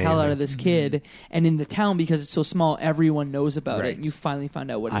That's the hell out amazing. of this kid. And in the town, because it's so small, everyone knows about Right. it. And you finally find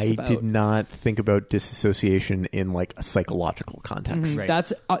out what I it's about. did not think about disassociation in like a psychological context. Right.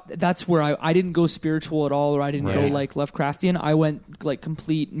 That's where I didn't go spiritual at all, or I didn't go Right. like Lovecraftian. I went like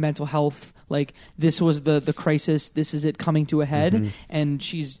complete mental health. Like this was the crisis. This is it coming to a head, and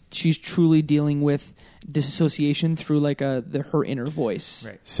she's truly dealing with disassociation through like her inner voice.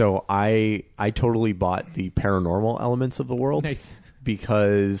 Right. So I totally bought the paranormal elements of the world. Nice.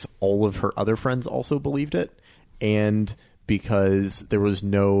 Because all of her other friends also believed it, and because there was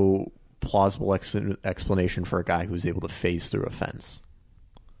no plausible explanation for a guy who was able to phase through a fence.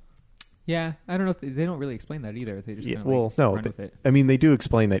 Yeah, I don't know if they don't really explain that either. They just Yeah, kinda, well, no, run with it. I mean they do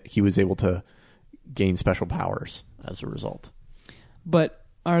explain that he was able to gain special powers as a result. But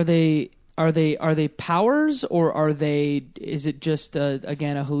are they powers, or is it just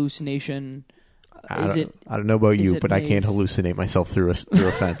again a hallucination? I don't know about is you, it but I can't maze? hallucinate myself through a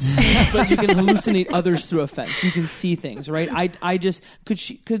fence. But you can hallucinate others through a fence. You can see things, right? I just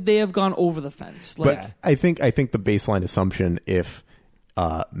could they have gone over the fence? Like, But I think the baseline assumption, if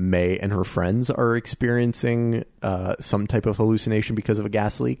May and her friends are experiencing some type of hallucination because of a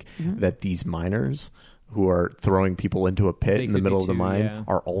gas leak, that these miners who are throwing people into a pit They in the could middle be of the too, mine yeah.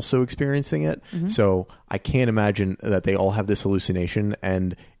 are also experiencing it. So I can't imagine that they all have this hallucination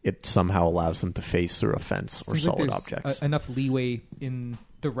and it somehow allows them to phase through a fence or Seems like solid there's objects. enough leeway in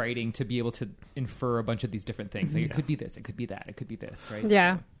the writing to be able to infer a bunch of these different things. Like it could be this, it could be that, it could be this, right?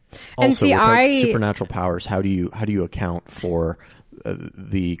 Yeah. So, And Also, see, with like I supernatural powers, how do you account for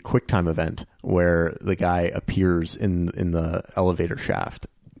the QuickTime event where the guy appears in the elevator shaft,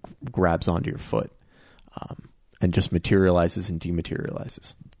 grabs onto your foot, and just materializes and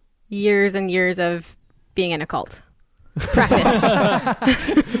dematerializes? years and years of being in a cult practice.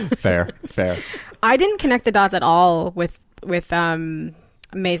 Fair. I didn't connect the dots at all with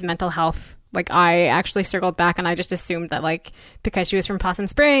May's mental health. Like I actually circled back and I just assumed that like because she was from Possum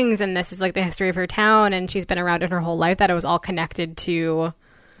Springs and this is like the history of her town and she's been around it her whole life, that it was all connected to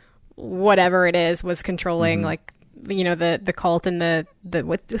whatever it is was controlling like the cult and the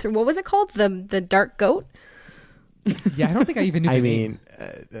what was it called, the dark goat. yeah, I don't think I even knew. I the name.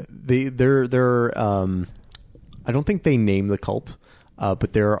 mean, they're I don't think they name the cult,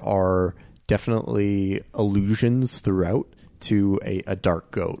 but there are definitely allusions throughout to a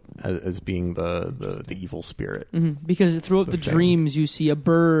dark goat as being the evil spirit. because throughout the thing. dreams you see a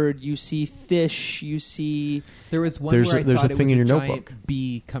bird, you see fish, you see There was one There's where a- I there's thought a it thing was in a your giant notebook.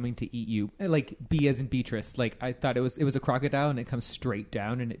 bee coming to eat you, like bee as in Beatrice. Like I thought it was a crocodile and it comes straight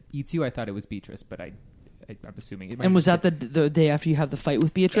down and it eats you. I thought it was Beatrice, but I'm assuming it. Might and was have that the day after you have the fight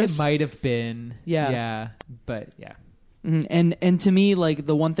with been- Beatrice? It might have been. Yeah. yeah, but yeah. And to me, like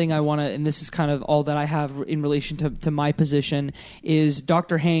the one thing I want to, and this is kind of all that I have in relation to my position, is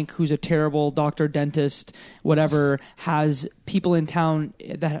Dr. Hank, who's a terrible doctor, dentist, whatever, has people in town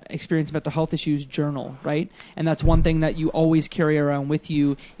that experience mental health issues journal, right? And that's one thing that you always carry around with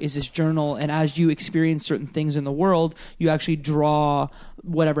you is this journal. And as you experience certain things in the world, you actually draw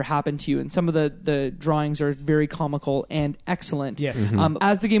whatever happened to you. And some of the drawings are very comical and excellent. Yes.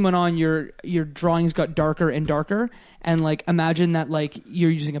 As the game went on, your drawings got darker and darker. And like imagine that like you're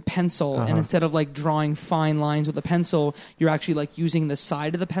using a pencil and instead of like drawing fine lines with a pencil, you're actually like using the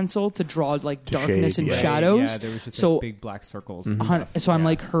side of the pencil to draw like To darkness shade, and yeah. shadows. Yeah, there was just so like big black circles. and Hun- stuff. so I'm Yeah.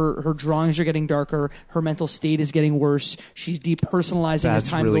 like her drawings are getting darker, her mental state is getting worse, she's depersonalizing as That's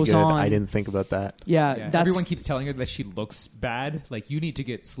time really goes good. on. I didn't think about that. Yeah, Yeah, that's everyone keeps telling her that she looks bad. Like you need to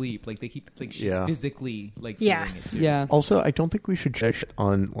get sleep. Like they keep like she's Yeah. physically like Yeah. feeling it too. yeah. Also, I don't think we should shit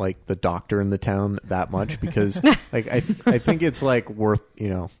on like the doctor in the town that much because like I think it's like worth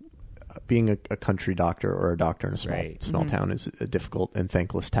being a country doctor or a doctor in a small town is a difficult and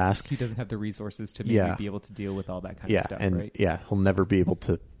thankless task. He doesn't have the resources to maybe Yeah. be able to deal with all that kind Yeah, of stuff, and right? he'll never be able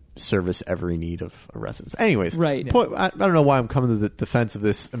to service every need of a resident. Anyways, Right. I don't know why I'm coming to the defense of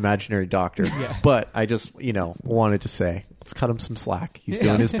this imaginary doctor, but I just wanted to say let's cut him some slack. He's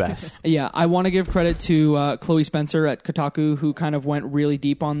doing his best. Yeah, I want to give credit to Chloe Spencer at Kotaku, who kind of went really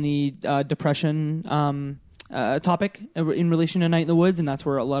deep on the depression topic in relation to Night in the Woods, and that's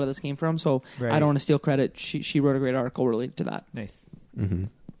where a lot of this came from. So Right. I don't want to steal credit. She wrote a great article related to that. Nice.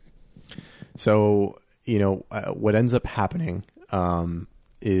 So what ends up happening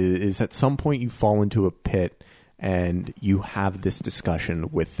is at some point you fall into a pit and you have this discussion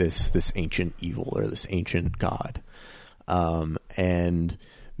with this ancient evil or this ancient god, and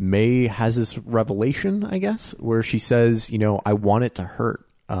May has this revelation, I guess, where she says, I want it to hurt.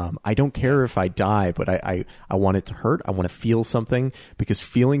 I don't care if I die, but I want it to hurt. I want to feel something, because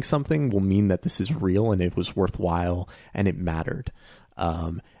feeling something will mean that this is real and it was worthwhile and it mattered.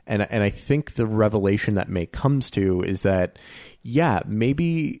 And I think the revelation that May comes to is that, yeah,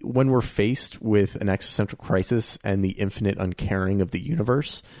 maybe when we're faced with an existential crisis and the infinite uncaring of the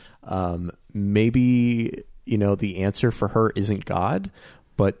universe, maybe, the answer for her isn't God,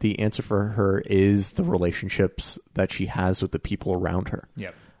 but the answer for her is the relationships that she has with the people around her.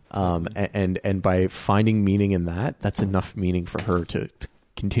 Yep. And by finding meaning in that, that's enough meaning for her to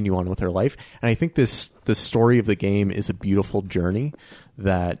continue on with her life. And I think the story of the game is a beautiful journey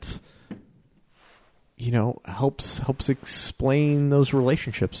that, helps explain those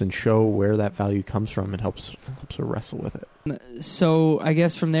relationships and show where that value comes from, and helps her wrestle with it. So I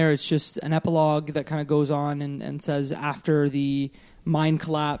guess from there, it's just an epilogue that kind of goes on and says, after the mine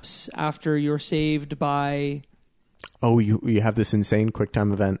collapse, after you're saved by... Oh, you have this insane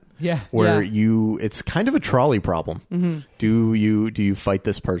QuickTime event, where it's kind of a trolley problem. Mm-hmm. Do you fight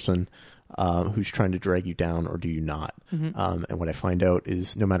this person who's trying to drag you down, or do you not? Mm-hmm. And what I find out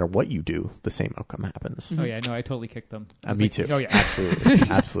is, no matter what you do, the same outcome happens. Oh yeah, no, I totally kicked them. Me too. Oh yeah, absolutely.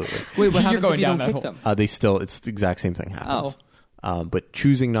 Wait, what happens going if you down don't that kick hole. them? It's the exact same thing happens. Oh. But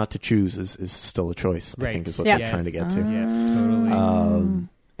choosing not to choose is still a choice. I think is what they're trying to get to. Yeah, totally.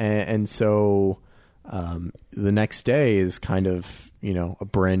 And so the next day is kind of, a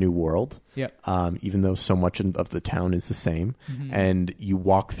brand new world. Yep. Even though so much of the town is the same, Mm-hmm. and you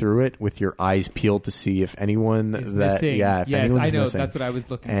walk through it with your eyes peeled to see if anyone Is that missing. if yes, anyone's I know. missing. That's what I was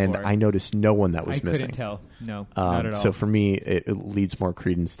looking And for. I noticed no one that was I missing. couldn't tell. No, not at all. So for me, it leads more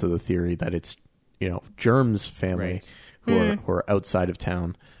credence to the theory that it's, Germ's family Right. who are outside of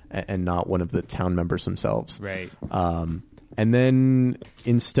town and not one of the town members themselves. Right. And then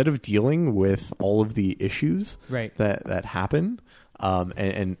instead of dealing with all of the issues Right. that happen,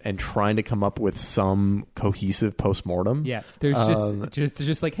 and trying to come up with some cohesive postmortem. Yeah, there's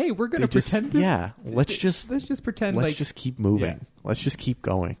just like, hey, we're gonna they just- pretend this. yeah, let's just pretend let's like just keep moving. Yeah. Let's just keep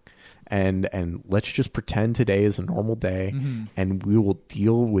going. And let's just pretend today is a normal day, and we will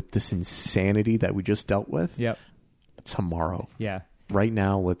deal with this insanity that we just dealt with Yep. tomorrow. Yeah. Right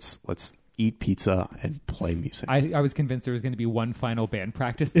now, let's eat pizza and play music. I was convinced there was going to be one final band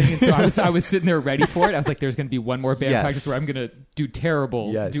practice thing, and so I was sitting there ready for it. I was like, "There's going to be one more band Yes. practice where I'm going to do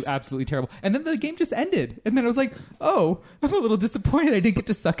terrible, Yes. do absolutely terrible." And then the game just ended, and then I was like, "Oh, I'm a little disappointed. I didn't get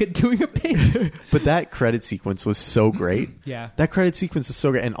to suck at doing a bass." But that credit sequence was so great. Yeah. That credit sequence is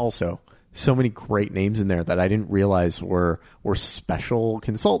so great, and also so many great names in there that I didn't realize were special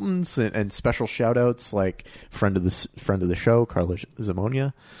consultants and special shout outs, like friend of the show, Carla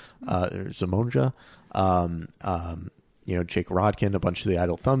Zamonja, Jake Rodkin, a bunch of the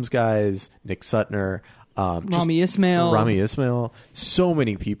Idle Thumbs guys, Nick Sutner, Rami Ismail. so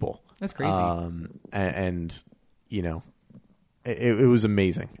many people. That's crazy. And it was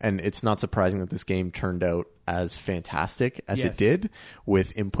amazing, and it's not surprising that this game turned out as fantastic as Yes. it did,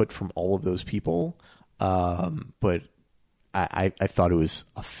 with input from all of those people. But I thought it was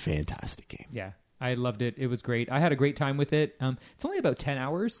a fantastic game. Yeah. I loved it. It was great. I had a great time with it. It's only about 10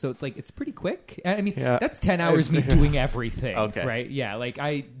 hours, so it's pretty quick. I mean, Yeah. that's 10 hours me doing everything, Okay. right? Yeah, like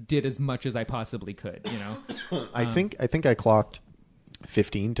I did as much as I possibly could, I think I clocked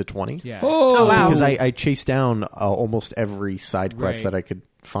 15 to 20. Yeah. Oh, wow. Because I chased down almost every side quest Right. that I could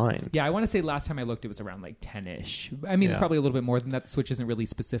find. Yeah, I want to say last time I looked, it was around like 10-ish. I mean, it's Yeah. probably a little bit more than that. The Switch isn't really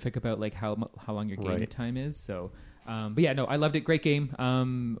specific about like how long your game Right. time is. So, but yeah, no, I loved it. Great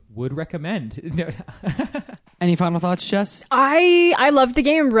game. Would recommend. Any final thoughts, Jess? I loved the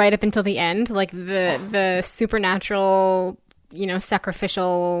game right up until the end. Like the supernatural,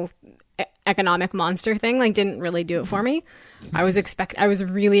 sacrificial economic monster thing didn't really do it for me. I was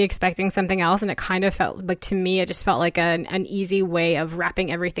really expecting something else, and it kind of felt like, to me, it just felt like an easy way of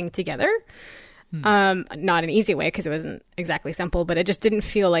wrapping everything together. Not an easy way, because it wasn't exactly simple, but it just didn't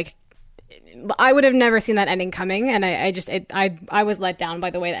feel like, I would have never seen that ending coming, and I was let down by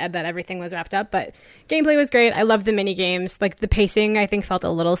the way that everything was wrapped up. But gameplay was great. I loved the mini games. Like, the pacing, I think, felt a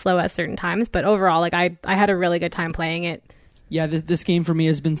little slow at certain times, but overall, I had a really good time playing it. Yeah, this game for me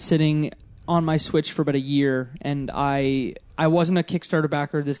has been sitting on my Switch for about a year, and I wasn't a Kickstarter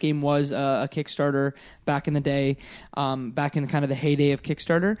backer. This game was a Kickstarter back in the day, back in kind of the heyday of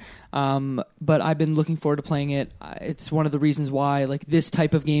Kickstarter. But I've been looking forward to playing it. It's one of the reasons why, this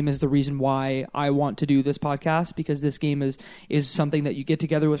type of game is the reason why I want to do this podcast, because this game is something that you get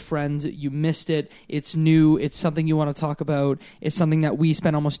together with friends. You missed it. It's new. It's something you want to talk about. It's something that we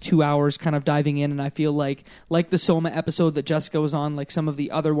spent almost 2 hours kind of diving in, and I feel like the Soma episode that Jessica was on, like some of the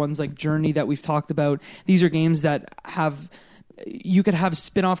other ones like Journey that we've talked about, these are games that have you could have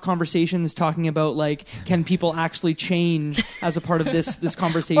spin-off conversations talking about like, can people actually change as a part of this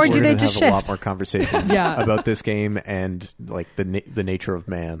conversation? Or do We're they gonna just have a lot shift? more conversations Yeah. about this game and like the nature of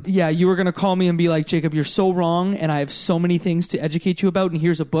man. Yeah, you were going to call me and be like, Jacob, you're so wrong, and I have so many things to educate you about, and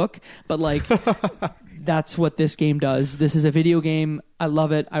here's a book. But like, that's what this game does. This is a video game. I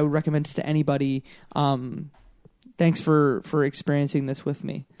love it. I would recommend it to anybody. Thanks for experiencing this with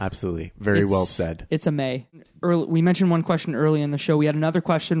me. Absolutely. Very well said. It's a May. We mentioned one question early in the show. We had another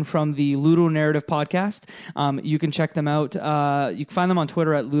question from the Ludo Narrative podcast. You can check them out. You can find them on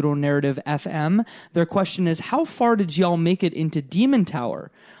Twitter at Ludo Narrative FM. Their question is, how far did y'all make it into Demon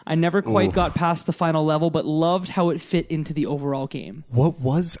Tower? I never quite got past the final level, but loved how it fit into the overall game.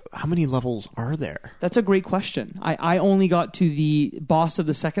 How many levels are there? That's a great question. I only got to the boss of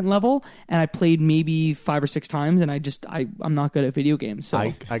the second level, and I played maybe 5 or 6 times, and I'm not good at video games.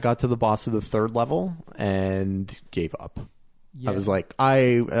 So I got to the boss of the third level and gave up. Yeah. I was like,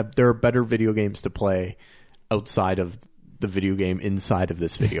 there are better video games to play outside of the video game inside of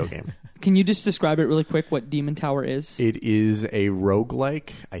this video game. Can you just describe it really quick, what Demon Tower is? It is a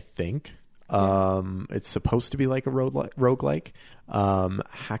roguelike, I think. It's supposed to be like a roguelike.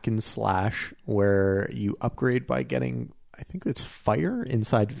 Hack and slash, where you upgrade by getting, I think it's fire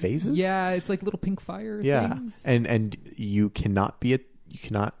inside vases. Yeah, it's like little pink fire things. And you cannot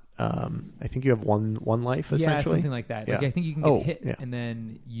I think you have one life essentially. Yeah, something like that. Yeah. Like I think you can get hit and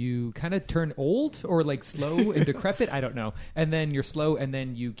then you kind of turn old or like slow and decrepit. I don't know. And then you're slow and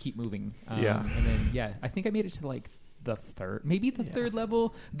then you keep moving. And then I think I made it to like the third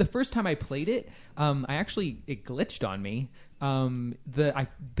level. The first time I played it, it glitched on me.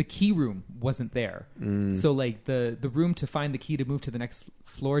 The key room wasn't there. So like the room to find the key to move to the next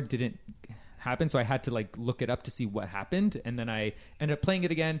floor didn't happen, so I had to like look it up to see what happened, and then I ended up playing it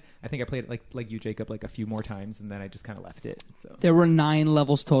again. I think I played it like you, Jacob, like a few more times, and then I just kind of left it. So There were 9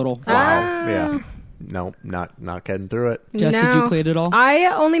 levels total. Wow. Yeah. No, not getting through it. Jess, did you play it at all? I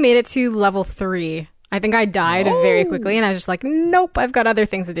only made it to level 3. I think I died very quickly, and I was just like, nope, I've got other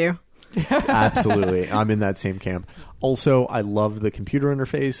things to do. Absolutely. I'm in that same camp. Also, I love the computer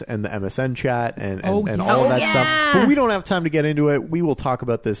interface and the MSN chat and all of that stuff. But we don't have time to get into it. We will talk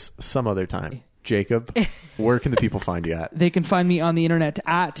about this some other time. Jacob, where can the people find you at? They can find me on the internet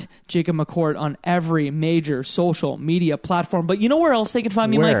at Jacob McCourt on every major social media platform. But you know where else they can find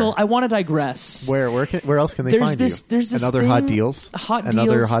me, Where? Michael? I want to digress. Where else can they find you? There's this Another thing, hot deals?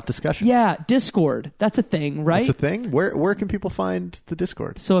 Another deals. hot discussion? Yeah, Discord. That's a thing, right? That's a thing? Where can people find the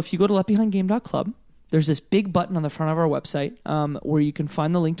Discord? So if you go to leftbehindgame.club, there's this big button on the front of our website where you can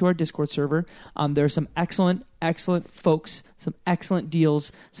find the link to our Discord server. There are some excellent folks, some excellent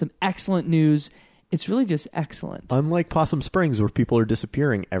deals, some excellent news. It's really just excellent. Unlike Possum Springs, where people are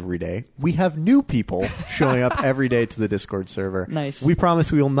disappearing every day, we have new people showing up every day to the Discord server. Nice. We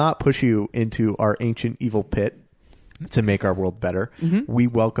promise we will not push you into our ancient evil pit to make our world better. Mm-hmm. We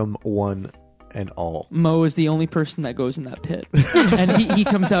welcome one and all. Mo is the only person that goes in that pit. And he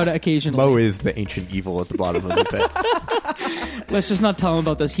comes out occasionally. Mo is the ancient evil at the bottom of the pit. Let's just not tell him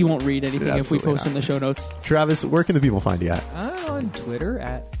about this. He won't read anything if we Absolutely post not. in the show notes. Travis, where can the people find you at? on Twitter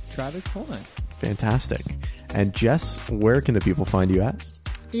at Travis Holland. Fantastic. And Jess, where can the people find you at?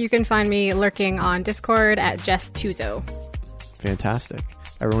 You can find me lurking on Discord at Jess Tuzo. Fantastic.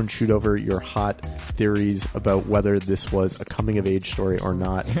 Everyone shoot over your hot theories about whether this was a coming-of-age story or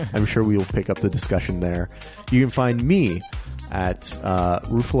not. I'm sure we will pick up the discussion there. You can find me at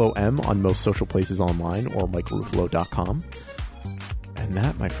Ruffalo M on most social places online or MikeRuffalo.com. And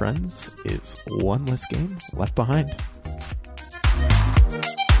that, my friends, is one less game left behind.